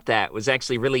about that was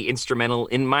actually really instrumental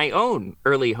in my own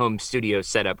early home studio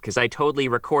setup, because I totally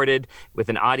recorded with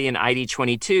an Audion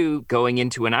ID22 going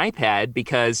into an iPad,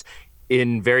 because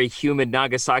in very humid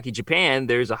Nagasaki, Japan,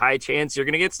 there's a high chance you're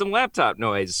going to get some laptop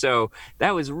noise. So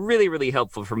that was really, really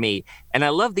helpful for me. And I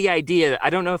love the idea, I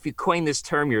don't know if you coined this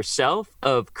term yourself,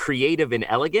 of creative in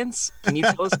elegance. Can you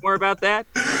tell us more about that?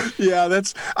 Yeah,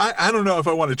 I don't know if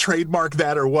I want to trademark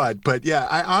that or what, but yeah,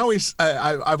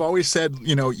 I've always said,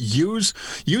 use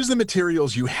the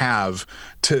materials you have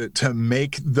to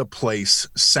make the place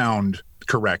sound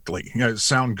correctly,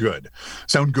 sound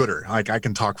gooder. Like, I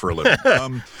can talk for a little.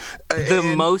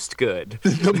 Most good.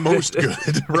 The most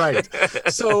good, right.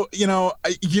 So, you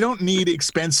don't need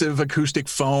expensive acoustic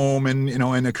foam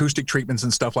and acoustic treatments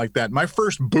and stuff like that. My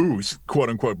first booth, quote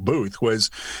unquote booth, was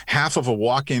half of a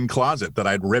walk-in closet that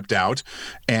I'd ripped out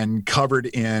and covered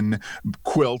in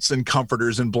quilts and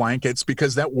comforters and blankets,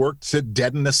 because that worked to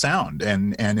deaden the sound.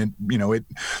 And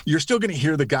you're still going to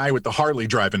hear the guy with the Harley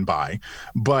driving by,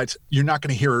 but you're not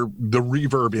going to hear the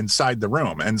reverb inside the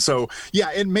room. And so,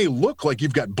 yeah, it may look like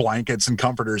you've got blankets and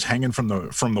comforters hanging from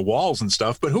the walls and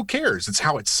stuff, but who cares? It's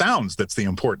how it sounds that's the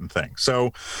important thing.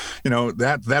 So,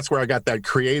 that's where I got that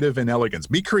creative and elegance.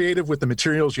 Be creative with the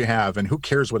materials you have, and who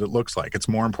cares what it looks like? It's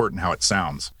more important how it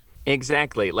sounds.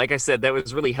 Exactly. Like I said, that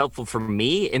was really helpful for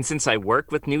me. And since I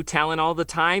work with new talent all the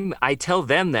time, I tell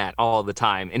them that all the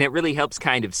time. And it really helps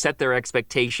kind of set their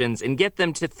expectations and get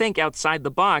them to think outside the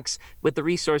box with the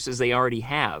resources they already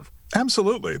have.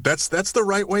 Absolutely. That's the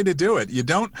right way to do it. You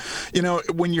don't,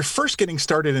 when you're first getting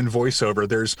started in voiceover,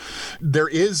 there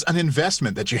is an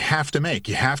investment that you have to make.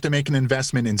 You have to make an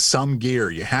investment in some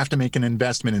gear. You have to make an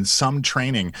investment in some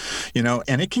training,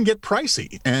 and it can get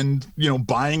pricey. And,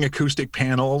 buying acoustic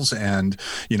panels and,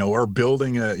 or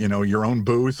building your own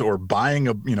booth, or buying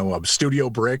a studio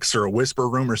bricks or a whisper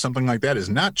room or something like that is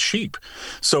not cheap.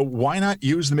 So why not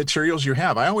use the materials you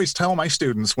have? I always tell my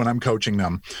students when I'm coaching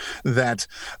them that,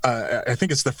 I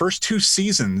think it's the first 2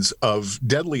 seasons of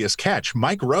Deadliest Catch,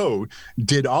 Mike Rowe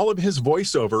did all of his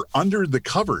voiceover under the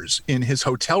covers in his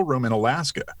hotel room in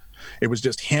Alaska. It was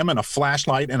just him and a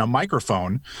flashlight and a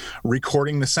microphone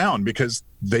recording the sound, because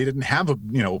they didn't have a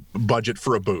budget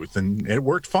for a booth, and it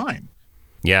worked fine.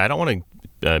 Yeah, I don't want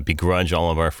to begrudge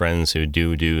all of our friends who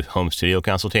do home studio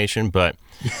consultation, but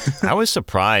I was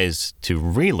surprised to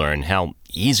relearn how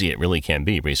easy it really can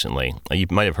be recently. You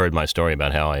might have heard my story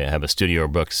about how I have a studio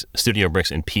bricks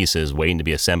in pieces waiting to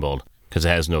be assembled because it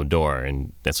has no door,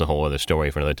 and that's a whole other story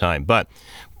for another time. But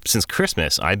since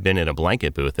Christmas, I've been in a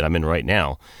blanket booth that I'm in right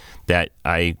now that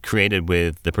I created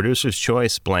with the Producer's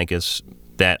Choice blankets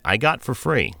that I got for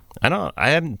free.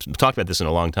 I haven't talked about this in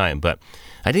a long time, but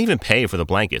I didn't even pay for the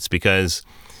blankets, because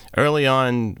early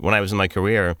on when I was in my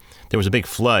career, there was a big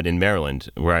flood in Maryland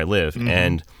where I live,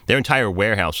 and their entire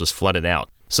warehouse was flooded out.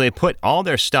 So they put all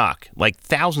their stock, like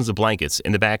thousands of blankets,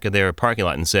 in the back of their parking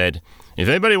lot and said, if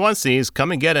anybody wants these,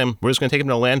 come and get them. We're just going to take them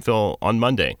to the landfill on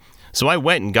Monday. So I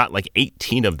went and got like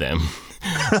 18 of them,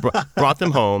 brought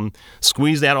them home,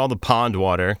 squeezed out all the pond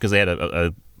water, because they had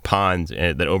a pond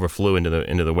that overflew into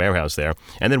the warehouse there,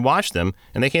 and then washed them,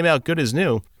 and they came out good as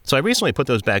new. So I recently put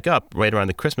those back up right around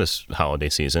the Christmas holiday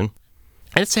season,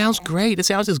 and it sounds great. It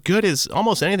sounds as good as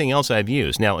almost anything else I've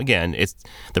used. Now, again, it's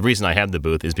the reason I have the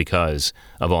booth is because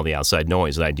of all the outside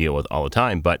noise that I deal with all the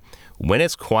time. But when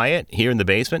it's quiet here in the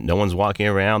basement, no one's walking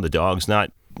around, the dog's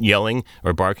not yelling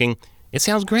or barking, it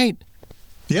sounds great.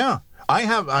 Yeah. I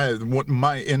have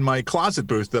in my closet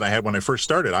booth that I had when I first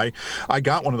started, I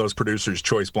got one of those Producer's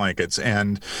Choice blankets,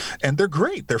 and they're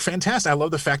great. They're fantastic. I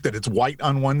love the fact that it's white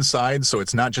on one side, so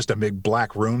it's not just a big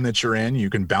black room that you're in. You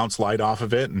can bounce light off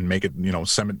of it and make it,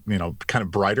 kind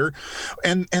of brighter.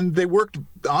 And they worked,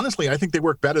 honestly, I think they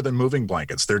work better than moving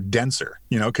blankets. They're denser,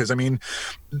 because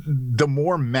the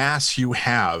more mass you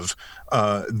have,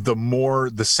 the more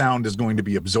the sound is going to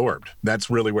be absorbed. That's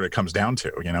really what it comes down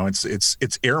to.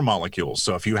 It's air molecules.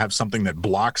 So if you have something that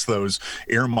blocks those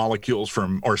air molecules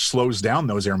or slows down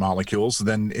those air molecules,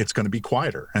 then it's going to be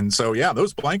quieter. And so, yeah,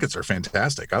 those blankets are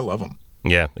fantastic. I love them.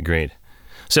 Yeah, agreed.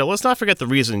 So let's not forget the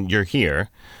reason you're here.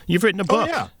 You've written a book.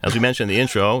 Oh, yeah. As we mentioned in the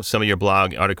intro, some of your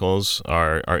blog articles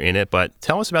are in it, but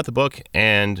tell us about the book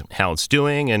and how it's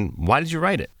doing and why did you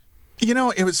write it?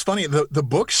 It was funny. The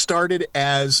book started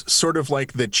as sort of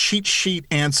like the cheat sheet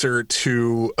answer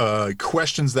to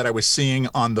questions that I was seeing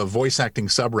on the voice acting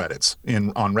subreddits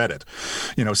on Reddit.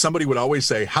 Somebody would always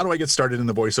say, how do I get started in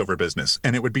the voiceover business?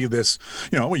 And it would be this,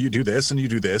 well, you do this and you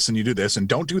do this and you do this and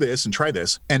don't do this and try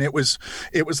this. And it was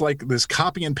like this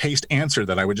copy and paste answer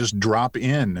that I would just drop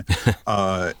in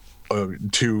to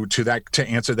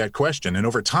answer that question. And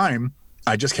over time,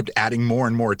 I just kept adding more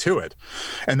and more to it.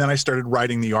 And then I started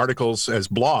writing the articles as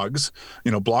blogs,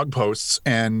 blog posts,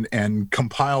 and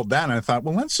compiled that. And I thought,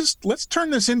 well, let's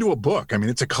turn this into a book. I mean,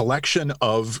 it's a collection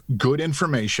of good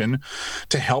information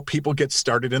to help people get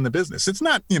started in the business. It's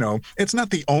not, it's not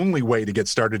the only way to get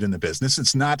started in the business.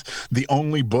 It's not the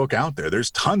only book out there. There's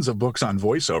tons of books on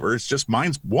voiceover. It's just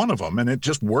mine's one of them, and it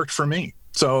just worked for me.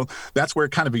 So that's where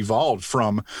it kind of evolved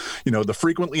from, the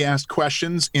frequently asked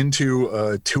questions into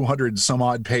a 200 some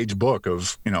odd page book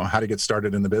of, how to get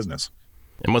started in the business.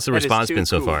 And what's the response been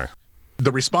so far?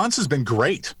 The response has been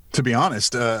great, to be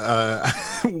honest.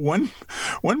 One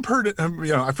person,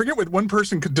 I forget what one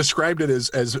person described it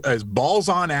as balls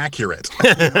on accurate.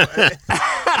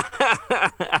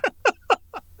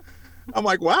 I'm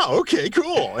like, wow, okay,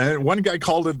 cool. And one guy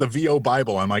called it the VO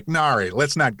Bible. I'm like, all right,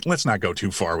 let's not go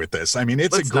too far with this. I mean,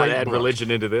 it's a great book. Let's not add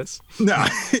religion into this. No,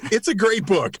 it's a great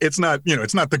book. It's not,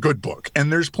 it's not the good book.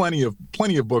 And there's plenty of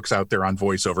books out there on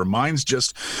voiceover. Mine's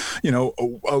just,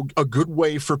 a good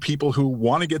way for people who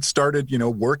want to get started,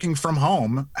 working from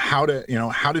home, how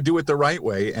to do it the right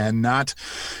way and not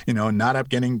end up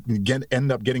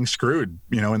getting screwed,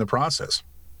 in the process.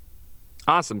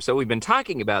 Awesome. So we've been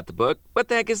talking about the book. What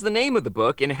the heck is the name of the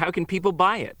book and how can people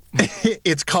buy it?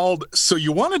 It's called So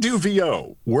You Want to Do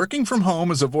VO, Working from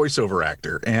Home as a Voiceover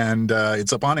Actor. And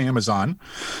it's up on Amazon.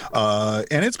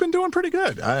 And it's been doing pretty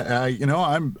good.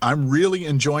 I'm really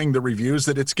enjoying the reviews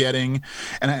that it's getting.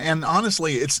 And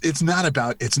honestly, it's not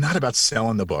about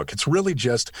selling the book. It's really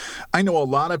just, I know a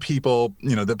lot of people,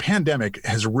 the pandemic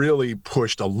has really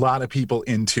pushed a lot of people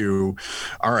into,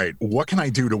 all right, what can I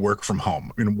do to work from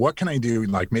home? What can I do?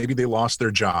 Like maybe they lost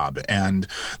their job and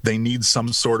they need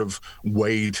some sort of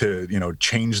way to,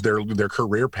 change their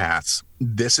career paths.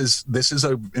 This is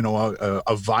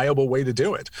a viable way to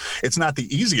do it. It's not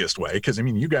the easiest way because,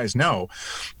 you guys know,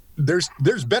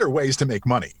 there's better ways to make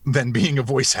money than being a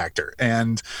voice actor,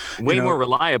 and way more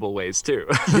reliable ways too.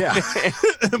 Yeah,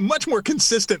 much more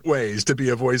consistent ways to be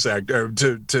a voice actor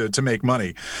to make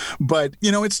money. But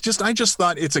I just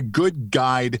thought it's a good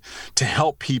guide to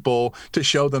help people, to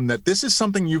show them that this is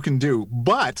something you can do,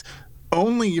 but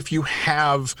only if you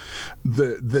have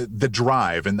the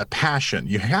drive and the passion.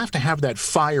 You have to have that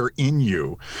fire in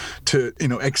you to,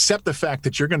 accept the fact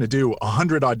that you're going to do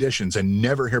 100 auditions and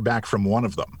never hear back from one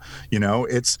of them.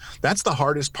 That's the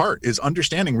hardest part, is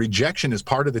understanding rejection is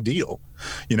part of the deal,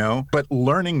 but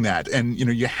learning that. And,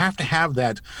 you have to have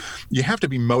that. You have to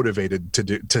be motivated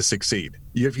to succeed.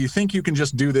 If you think you can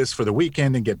just do this for the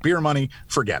weekend and get beer money,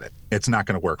 forget it. It's not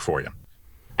going to work for you.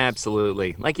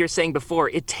 Absolutely. Like you're saying before,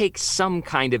 it takes some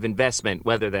kind of investment,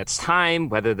 whether that's time,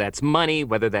 whether that's money,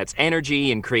 whether that's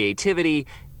energy and creativity.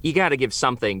 You got to give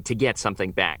something to get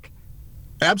something back.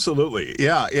 Absolutely.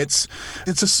 Yeah, it's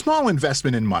a small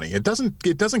investment in money. It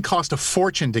doesn't cost a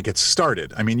fortune to get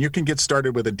started. You can get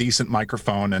started with a decent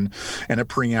microphone and a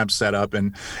preamp setup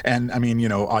and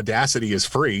Audacity is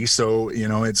free, so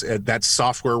it's that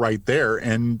software right there,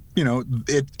 and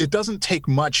it doesn't take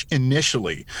much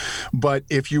initially. But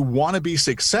if you want to be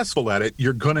successful at it,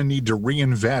 you're going to need to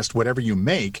reinvest whatever you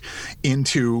make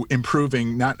into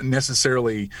improving not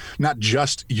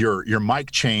just your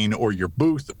mic chain or your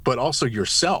booth, but also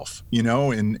yourself,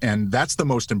 and that's the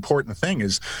most important thing,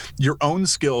 is your own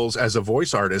skills as a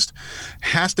voice artist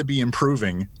has to be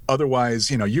improving.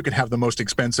 Otherwise, you could have the most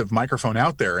expensive microphone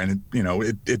out there and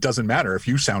it doesn't matter if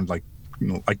you sound like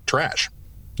trash,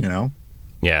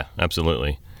 Yeah,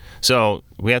 absolutely. So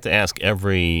we have to ask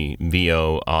every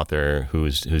VO author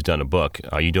who's done a book,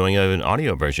 are you doing an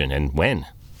audio version, and when?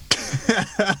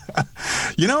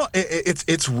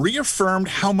 It's reaffirmed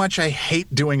how much I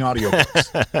hate doing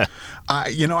audiobooks.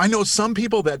 I know some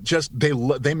people that just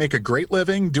they make a great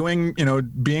living doing,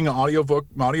 being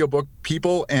audiobook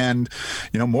people, and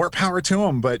more power to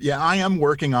them. But yeah, I am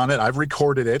working on it. I've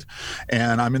recorded it,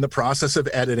 and I'm in the process of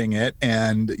editing it.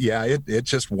 And yeah, it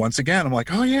just, once again, I'm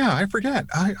like, oh yeah, I forget.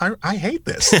 I hate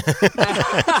this.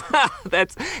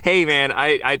 Hey man,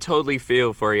 I totally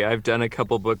feel for you. I've done a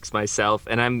couple books myself,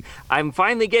 and I'm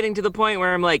finally getting to the point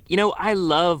where I'm like, I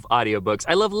love audiobooks.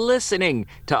 I love listening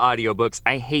to audiobooks.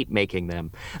 I hate making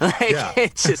them.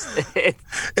 It's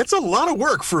a lot of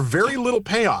work for very little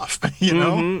payoff,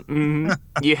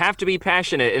 You have to be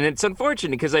passionate, and it's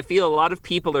unfortunate because I feel a lot of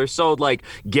people are sold like,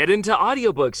 get into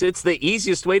audiobooks. It's the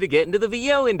easiest way to get into the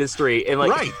VO industry, and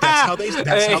like, right, that's how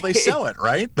they sell it,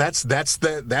 right? That's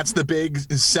the big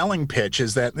selling pitch,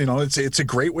 is that it's a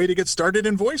great way to get started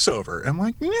in voiceover. I'm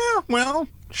like, yeah, well,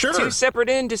 sure. Two separate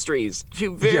industries,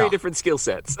 two very different skill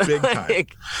sets. Big time.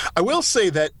 I will say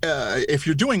that if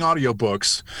you're doing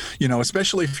audiobooks,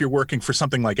 especially if you're working for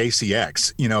something like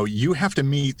ACX, you have to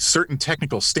meet certain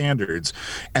technical standards,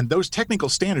 and those technical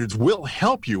standards will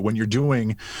help you when you're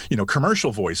doing,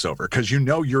 commercial voiceover, because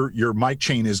your mic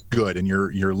chain is good and your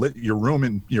room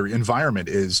and your environment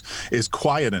is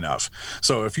quiet enough.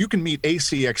 So if you can meet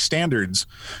ACX standards,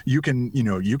 you can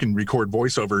record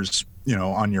voiceovers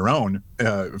on your own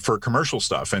for commercial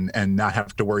stuff and not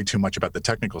have to worry too much about the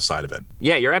technical side of it.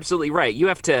 Yeah, you're absolutely right.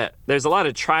 There's a lot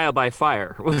of trial by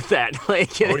fire with that.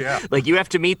 Oh, yeah. Like you have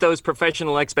to meet those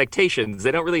professional expectations.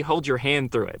 They don't really hold your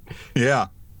hand through it. Yeah.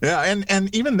 Yeah,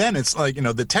 and even then, it's like,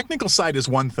 the technical side is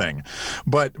one thing,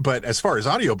 but as far as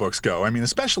audiobooks go, I mean,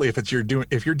 especially if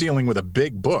you're dealing with a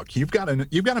big book, you've got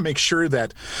to make sure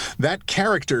that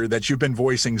character that you've been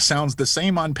voicing sounds the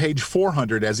same on page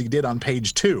 400 as he did on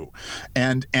page 2,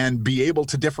 and be able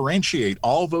to differentiate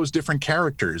all those different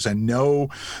characters and know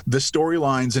the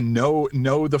storylines and know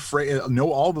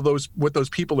all of those, what those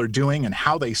people are doing and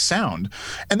how they sound,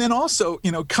 and then also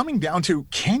coming down to,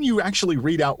 can you actually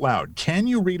read out loud? Can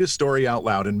you read a story out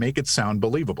loud and make it sound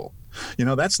believable?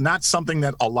 That's not something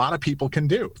that a lot of people can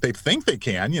do. They think they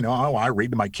can, I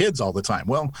read to my kids all the time.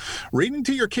 Well, reading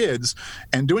to your kids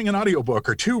and doing an audiobook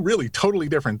are two really totally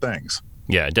different things.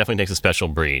 Yeah, it definitely takes a special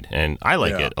breed, and I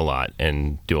like it a lot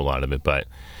and do a lot of it, but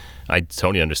I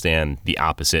totally understand the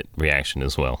opposite reaction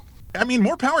as well. I mean,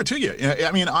 more power to you.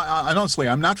 I mean, honestly,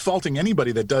 I'm not faulting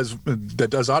anybody that does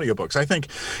audiobooks. I think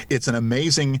it's an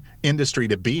amazing industry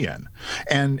to be in.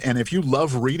 And if you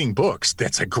love reading books,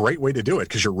 that's a great way to do it,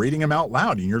 because you're reading them out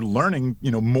loud and you're learning,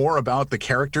 more about the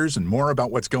characters and more about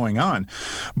what's going on.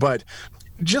 But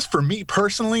just for me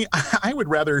personally, I'd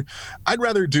rather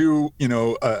do,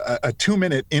 a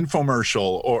 2-minute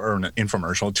infomercial or an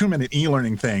infomercial, a 2-minute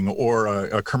e-learning thing, or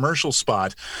a commercial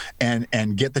spot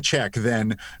and get the check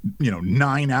than,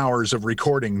 9 hours of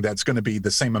recording that's going to be the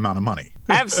same amount of money.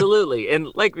 Absolutely. And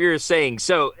like we were saying,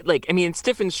 so it's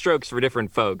different strokes for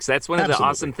different folks. That's one of the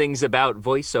awesome things about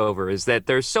voiceover, is that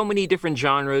there's so many different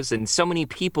genres and so many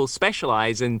people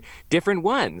specialize in different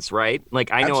ones, right?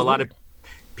 Like I know a lot of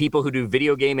people who do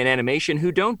video game and animation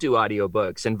who don't do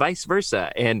audiobooks, and vice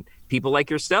versa, and people like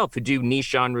yourself who do niche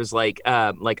genres like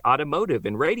automotive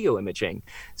and radio imaging.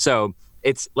 So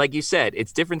it's like you said,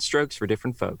 it's different strokes for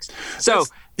different folks. So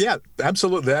yeah,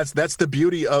 absolutely. That's the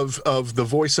beauty of the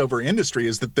voiceover industry,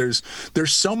 is that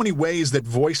there's so many ways that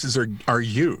voices are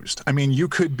used. I mean, you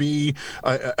could be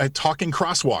a talking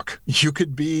crosswalk. You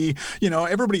could be,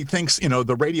 everybody thinks,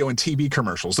 the radio and TV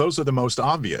commercials, those are the most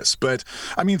obvious. But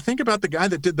I mean, think about the guy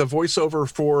that did the voiceover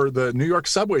for the New York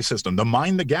subway system, the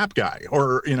Mind the Gap guy,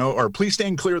 or please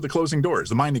stand clear of the closing doors.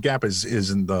 The Mind the Gap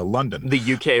is in London,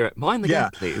 the UK. Mind the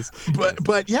Gap, please.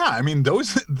 But yeah, I mean,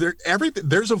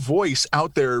 there's a voice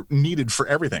out there needed for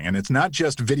everything, and it's not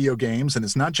just video games, and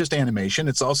it's not just animation.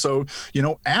 It's also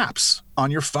apps on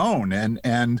your phone,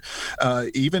 and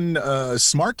even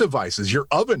smart devices. Your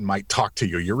oven might talk to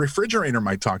you. Your refrigerator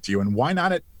might talk to you, and why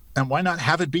not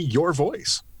have it be your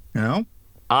voice?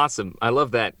 Awesome. I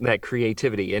love that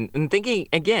creativity and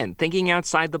thinking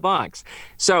outside the box.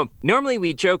 So normally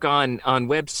we joke on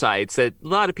websites that a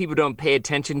lot of people don't pay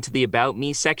attention to the About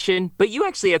Me section, but you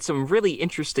actually had some really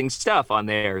interesting stuff on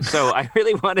there. So I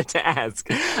really wanted to ask.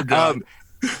 I'm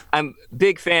a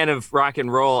big fan of rock and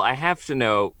roll. I have to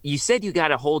know, you said you got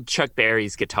to hold Chuck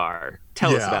Berry's guitar.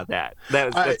 Tell us about that.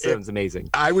 That sounds amazing.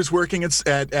 I was working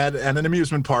at an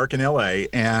amusement park in L.A.,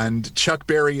 and Chuck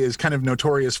Berry is kind of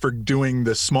notorious for doing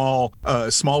the small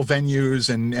venues,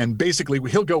 and basically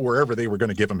he'll go wherever they were going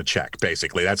to give him a check.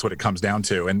 Basically, that's what it comes down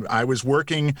to. And I was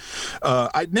working.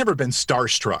 I'd never been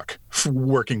starstruck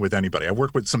working with anybody. I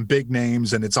worked with some big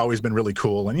names, and it's always been really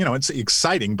cool. And it's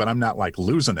exciting, but I'm not like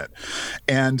losing it.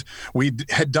 And we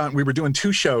were doing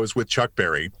 2 shows with Chuck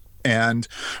Berry. And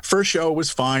first show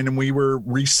was fine, and we were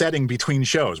resetting between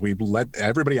shows. We let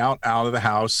everybody out of the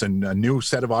house, and a new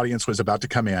set of audience was about to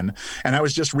come in. And I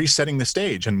was just resetting the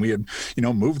stage, and we had,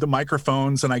 moved the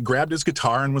microphones, and I grabbed his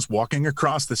guitar and was walking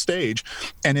across the stage.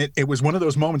 And it was one of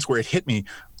those moments where it hit me.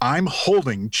 I'm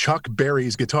holding Chuck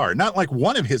Berry's guitar, not like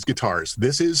one of his guitars.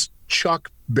 This is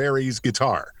Chuck Berry's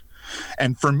guitar.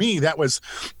 And for me,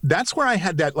 that's where I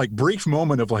had that like brief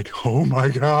moment of like, oh my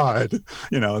God,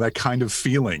 that kind of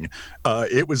feeling.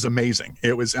 It was amazing.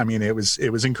 It was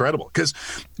incredible, because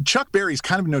Chuck Berry's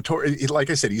kind of notorious. Like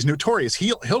I said, he's notorious.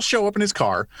 He'll show up in his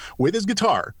car with his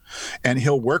guitar, and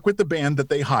he'll work with the band that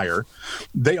they hire.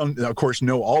 They, of course,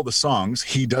 know all the songs.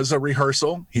 He does a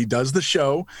rehearsal. He does the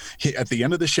show. At the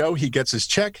end of the show, he gets his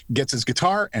check, gets his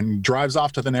guitar, and drives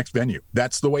off to the next venue.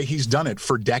 That's the way he's done it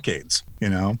for decades,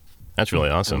 That's really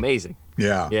awesome. Amazing.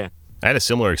 Yeah. I had a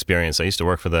similar experience. I used to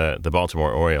work for the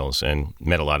Baltimore Orioles and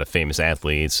met a lot of famous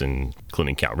athletes,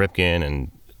 including Cal Ripken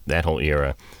and that whole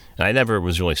era. And I never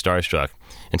was really starstruck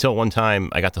until one time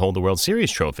I got to hold the World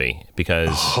Series trophy, because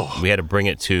we had to bring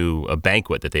it to a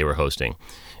banquet that they were hosting.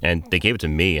 And they gave it to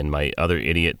me and my other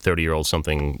idiot 30-year-old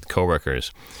something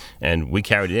coworkers. And we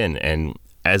carried it in. And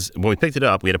when we picked it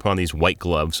up, we had to put on these white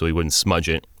gloves so we wouldn't smudge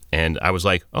it. And I was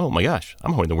like, oh my gosh,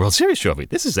 I'm holding the World Series trophy.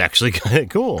 This is actually kind of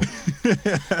cool.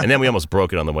 And then we almost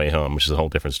broke it on the way home, which is a whole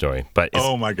different story. But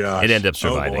oh my gosh, it ended up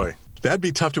surviving. Oh boy, that'd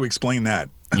be tough to explain that.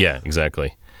 Yeah,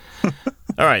 exactly.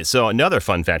 All right, so another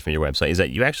fun fact from your website is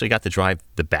that you actually got to drive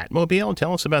the Batmobile.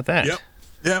 Tell us about that. Yep.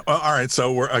 Yeah, well, all right.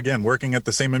 So we're again working at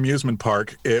the same amusement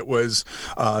park. It was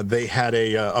they had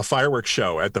a fireworks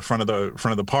show at the front of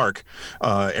the park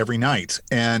every night,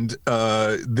 and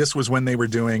this was when they were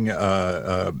doing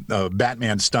a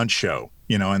Batman stunt show.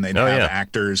 And they'd have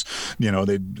actors,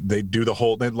 they'd do the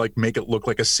whole, they'd like make it look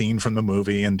like a scene from the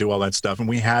movie and do all that stuff. And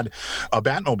we had a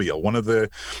Batmobile, one of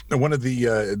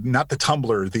the not the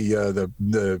Tumbler,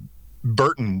 the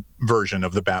Burton version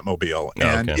of the Batmobile,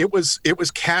 and it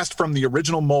was cast from the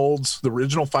original molds, the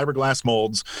original fiberglass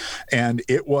molds, and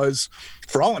it was,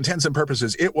 for all intents and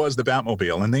purposes, it was the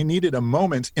Batmobile. And they needed a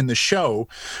moment in the show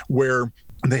where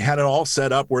they had it all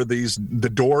set up where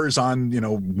the doors on,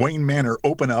 Wayne Manor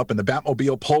open up and the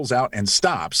Batmobile pulls out and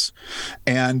stops.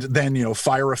 And then,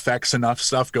 fire effects, enough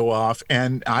stuff go off.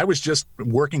 And I was just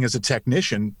working as a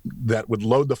technician that would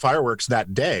load the fireworks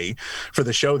that day for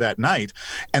the show that night.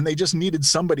 And they just needed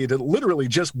somebody to literally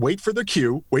just wait for the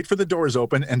cue, wait for the doors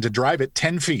open, and to drive it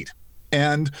 10 feet.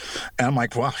 And I'm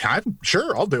like, well, I'm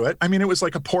sure I'll do it. I mean, it was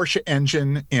like a Porsche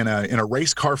engine in a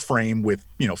race car frame with,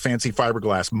 fancy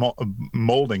fiberglass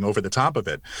molding over the top of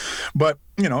it. But,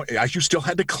 you still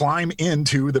had to climb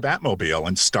into the Batmobile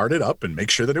and start it up and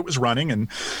make sure that it was running and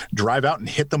drive out and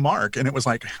hit the mark. And it was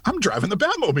like, I'm driving the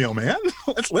Batmobile, man.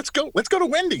 Let's go to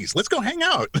Wendy's. Let's go hang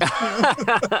out.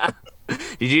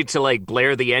 Did you to like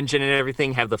blare the engine and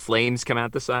everything, have the flames come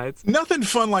out the sides? Nothing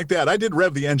fun like that. I did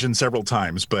rev the engine several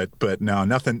times, but no,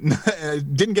 nothing.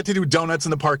 Didn't get to do donuts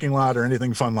in the parking lot or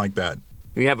anything fun like that.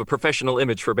 You have a professional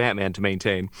image for Batman to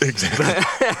maintain. Exactly.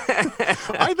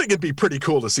 I think it'd be pretty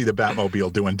cool to see the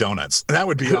Batmobile doing donuts. That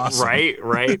would be awesome. Right.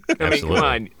 I mean, come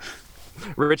on.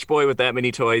 Rich boy with that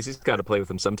many toys, he's got to play with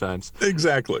them sometimes.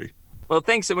 Exactly. Well,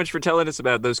 thanks so much for telling us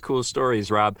about those cool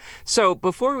stories, Rob. So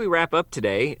before we wrap up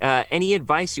today, any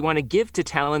advice you want to give to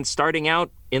talent starting out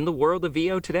in the world of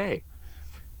VO today?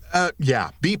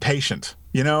 Be patient.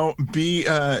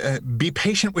 Be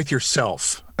patient with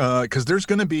yourself, because there's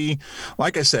going to be,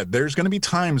 like I said, there's going to be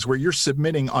times where you're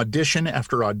submitting audition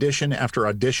after audition after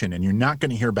audition, and you're not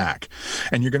going to hear back,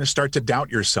 and you're going to start to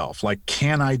doubt yourself. Like,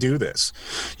 can I do this?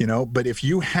 But if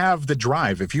you have the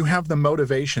drive, if you have the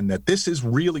motivation that this is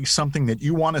really something that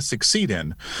you want to succeed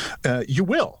in, you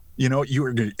will.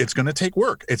 It's going to take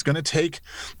work. It's going to take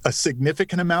a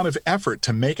significant amount of effort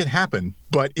to make it happen,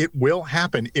 but it will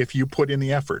happen if you put in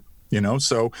the effort.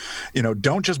 So,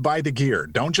 don't just buy the gear.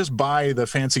 Don't just buy the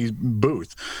fancy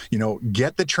booth.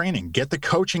 Get the training, get the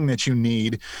coaching that you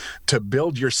need to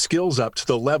build your skills up to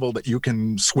the level that you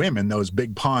can swim in those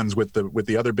big ponds with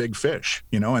the other big fish,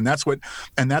 and that's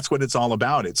what it's all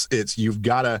about. It's you've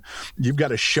got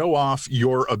to show off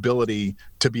your ability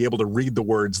to be able to read the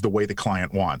words the way the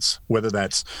client wants, whether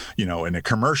that's, in a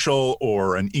commercial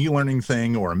or an e-learning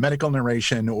thing or a medical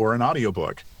narration or an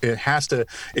audiobook.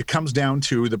 It comes down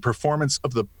to the performance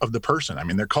of the person. I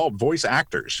mean, they're called voice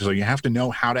actors, so you have to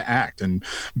know how to act and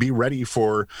be ready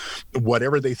for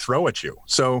whatever they throw at you.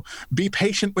 So be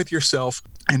patient with yourself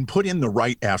and put in the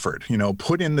right effort,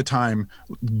 put in the time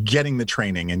getting the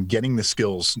training and getting the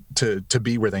skills to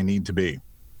be where they need to be.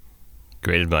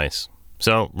 Great advice.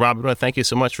 So, Rob, I want to thank you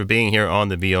so much for being here on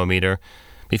the VO Meter.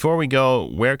 Before we go,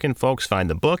 where can folks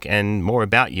find the book and more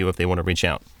about you if they want to reach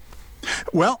out?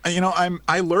 Well,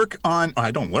 I lurk on.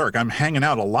 I don't lurk. I'm hanging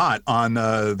out a lot on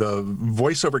the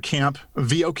voiceover camp,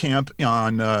 VO Camp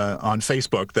on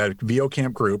Facebook. That VO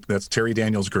Camp group. That's Terry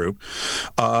Daniels' group,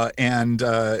 and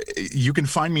you can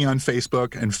find me on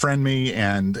Facebook and friend me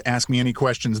and ask me any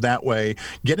questions that way.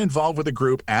 Get involved with the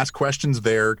group. Ask questions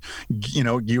there.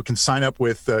 You can sign up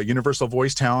with Universal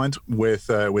Voice Talent with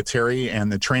Terry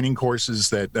and the training courses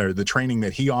the training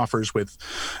that he offers with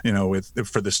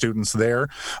for the students there.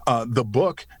 The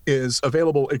book is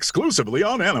available exclusively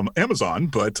on Amazon,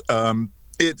 but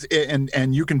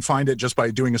and you can find it just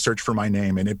by doing a search for my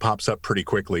name, and it pops up pretty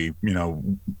quickly.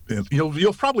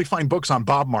 You'll probably find books on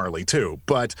Bob Marley too,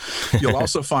 but you'll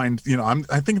also find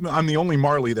I think I'm the only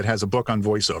Marley that has a book on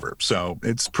voiceover, so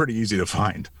it's pretty easy to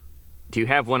find. Do you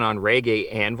have one on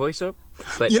reggae and voiceover?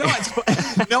 But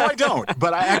no, I don't.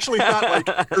 But I actually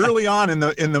thought early on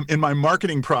in my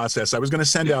marketing process, I was going to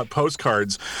send out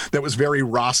postcards that was very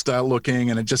Rasta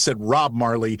looking, and it just said Rob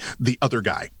Marley, the other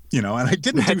guy. And I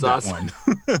didn't do that awesome.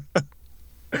 one.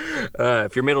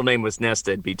 If your middle name was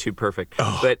Nesta, it'd be too perfect.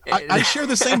 Oh, but I share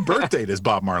the same birth date as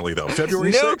Bob Marley, though.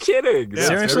 February 6th. No kidding. Yeah,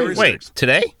 Seriously? February 6th. Wait,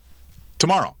 today?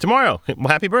 Tomorrow. Well,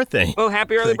 happy birthday. Oh,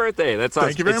 happy early birthday. That's awesome.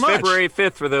 Thank you very it's much. February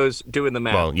 5th for those doing the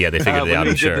math. Well, yeah, they figured it out,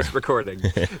 I'm sure. Did this recording.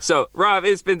 So, Rob,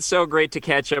 it's been so great to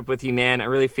catch up with you, man. I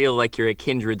really feel like you're a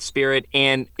kindred spirit.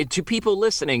 And to people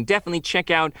listening, definitely check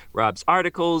out Rob's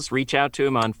articles, reach out to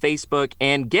him on Facebook,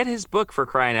 and get his book, for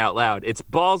crying out loud. It's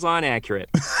balls on accurate.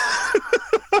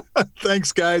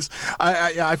 Thanks, guys.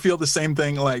 I feel the same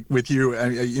thing like with you.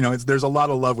 There's a lot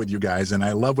of love with you guys, and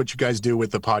I love what you guys do with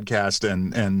the podcast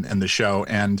and the show.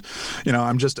 And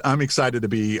I'm excited to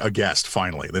be a guest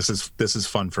finally. This is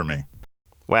fun for me.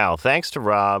 Wow, thanks to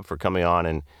Rob for coming on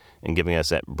and giving us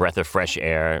that breath of fresh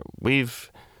air.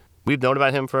 We've known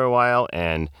about him for a while,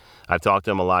 and I've talked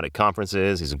to him a lot at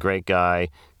conferences. He's a great guy,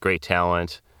 great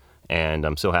talent, and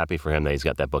I'm so happy for him that he's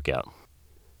got that book out.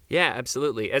 Yeah,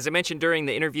 absolutely. As I mentioned during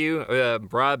the interview,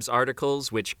 Rob's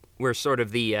articles, which were sort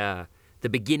of the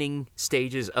beginning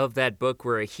stages of that book,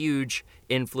 were a huge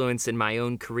influence in my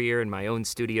own career and my own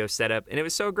studio setup, and it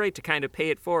was so great to kind of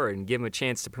pay it forward and give him a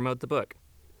chance to promote the book.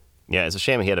 Yeah, it's a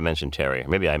shame he had to mention Terry.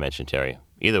 Maybe I mentioned Terry.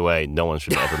 Either way, no one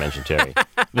should ever mention Terry.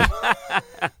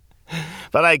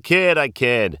 But I kid. I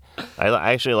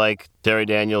actually like Terry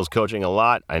Daniels coaching a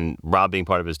lot, and Rob being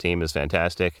part of his team is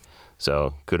fantastic.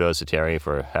 So kudos to Terry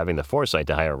for having the foresight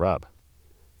to hire Rob.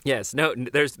 Yes,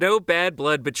 there's no bad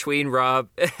blood between Rob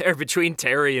or between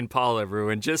Terry and Paul,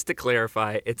 everyone. Just to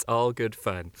clarify, it's all good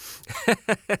fun.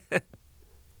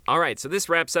 All right, so this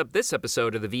wraps up this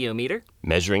episode of the VO Meter.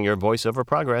 Measuring your voiceover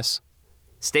progress.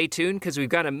 Stay tuned because we've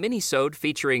got a mini-sode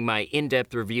featuring my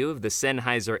in-depth review of the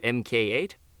Sennheiser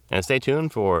MK8. And stay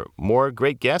tuned for more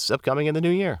great guests upcoming in the new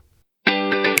year.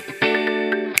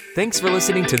 Thanks for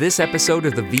listening to this episode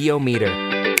of the VO Meter.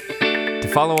 To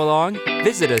follow along,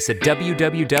 visit us at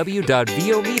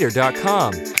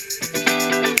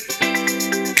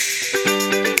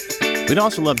www.vometer.com. We'd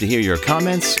also love to hear your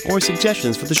comments or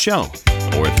suggestions for the show.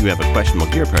 Or if you have a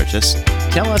questionable gear purchase,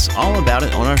 tell us all about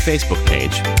it on our Facebook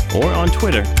page or on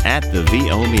Twitter @the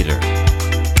VO Meter.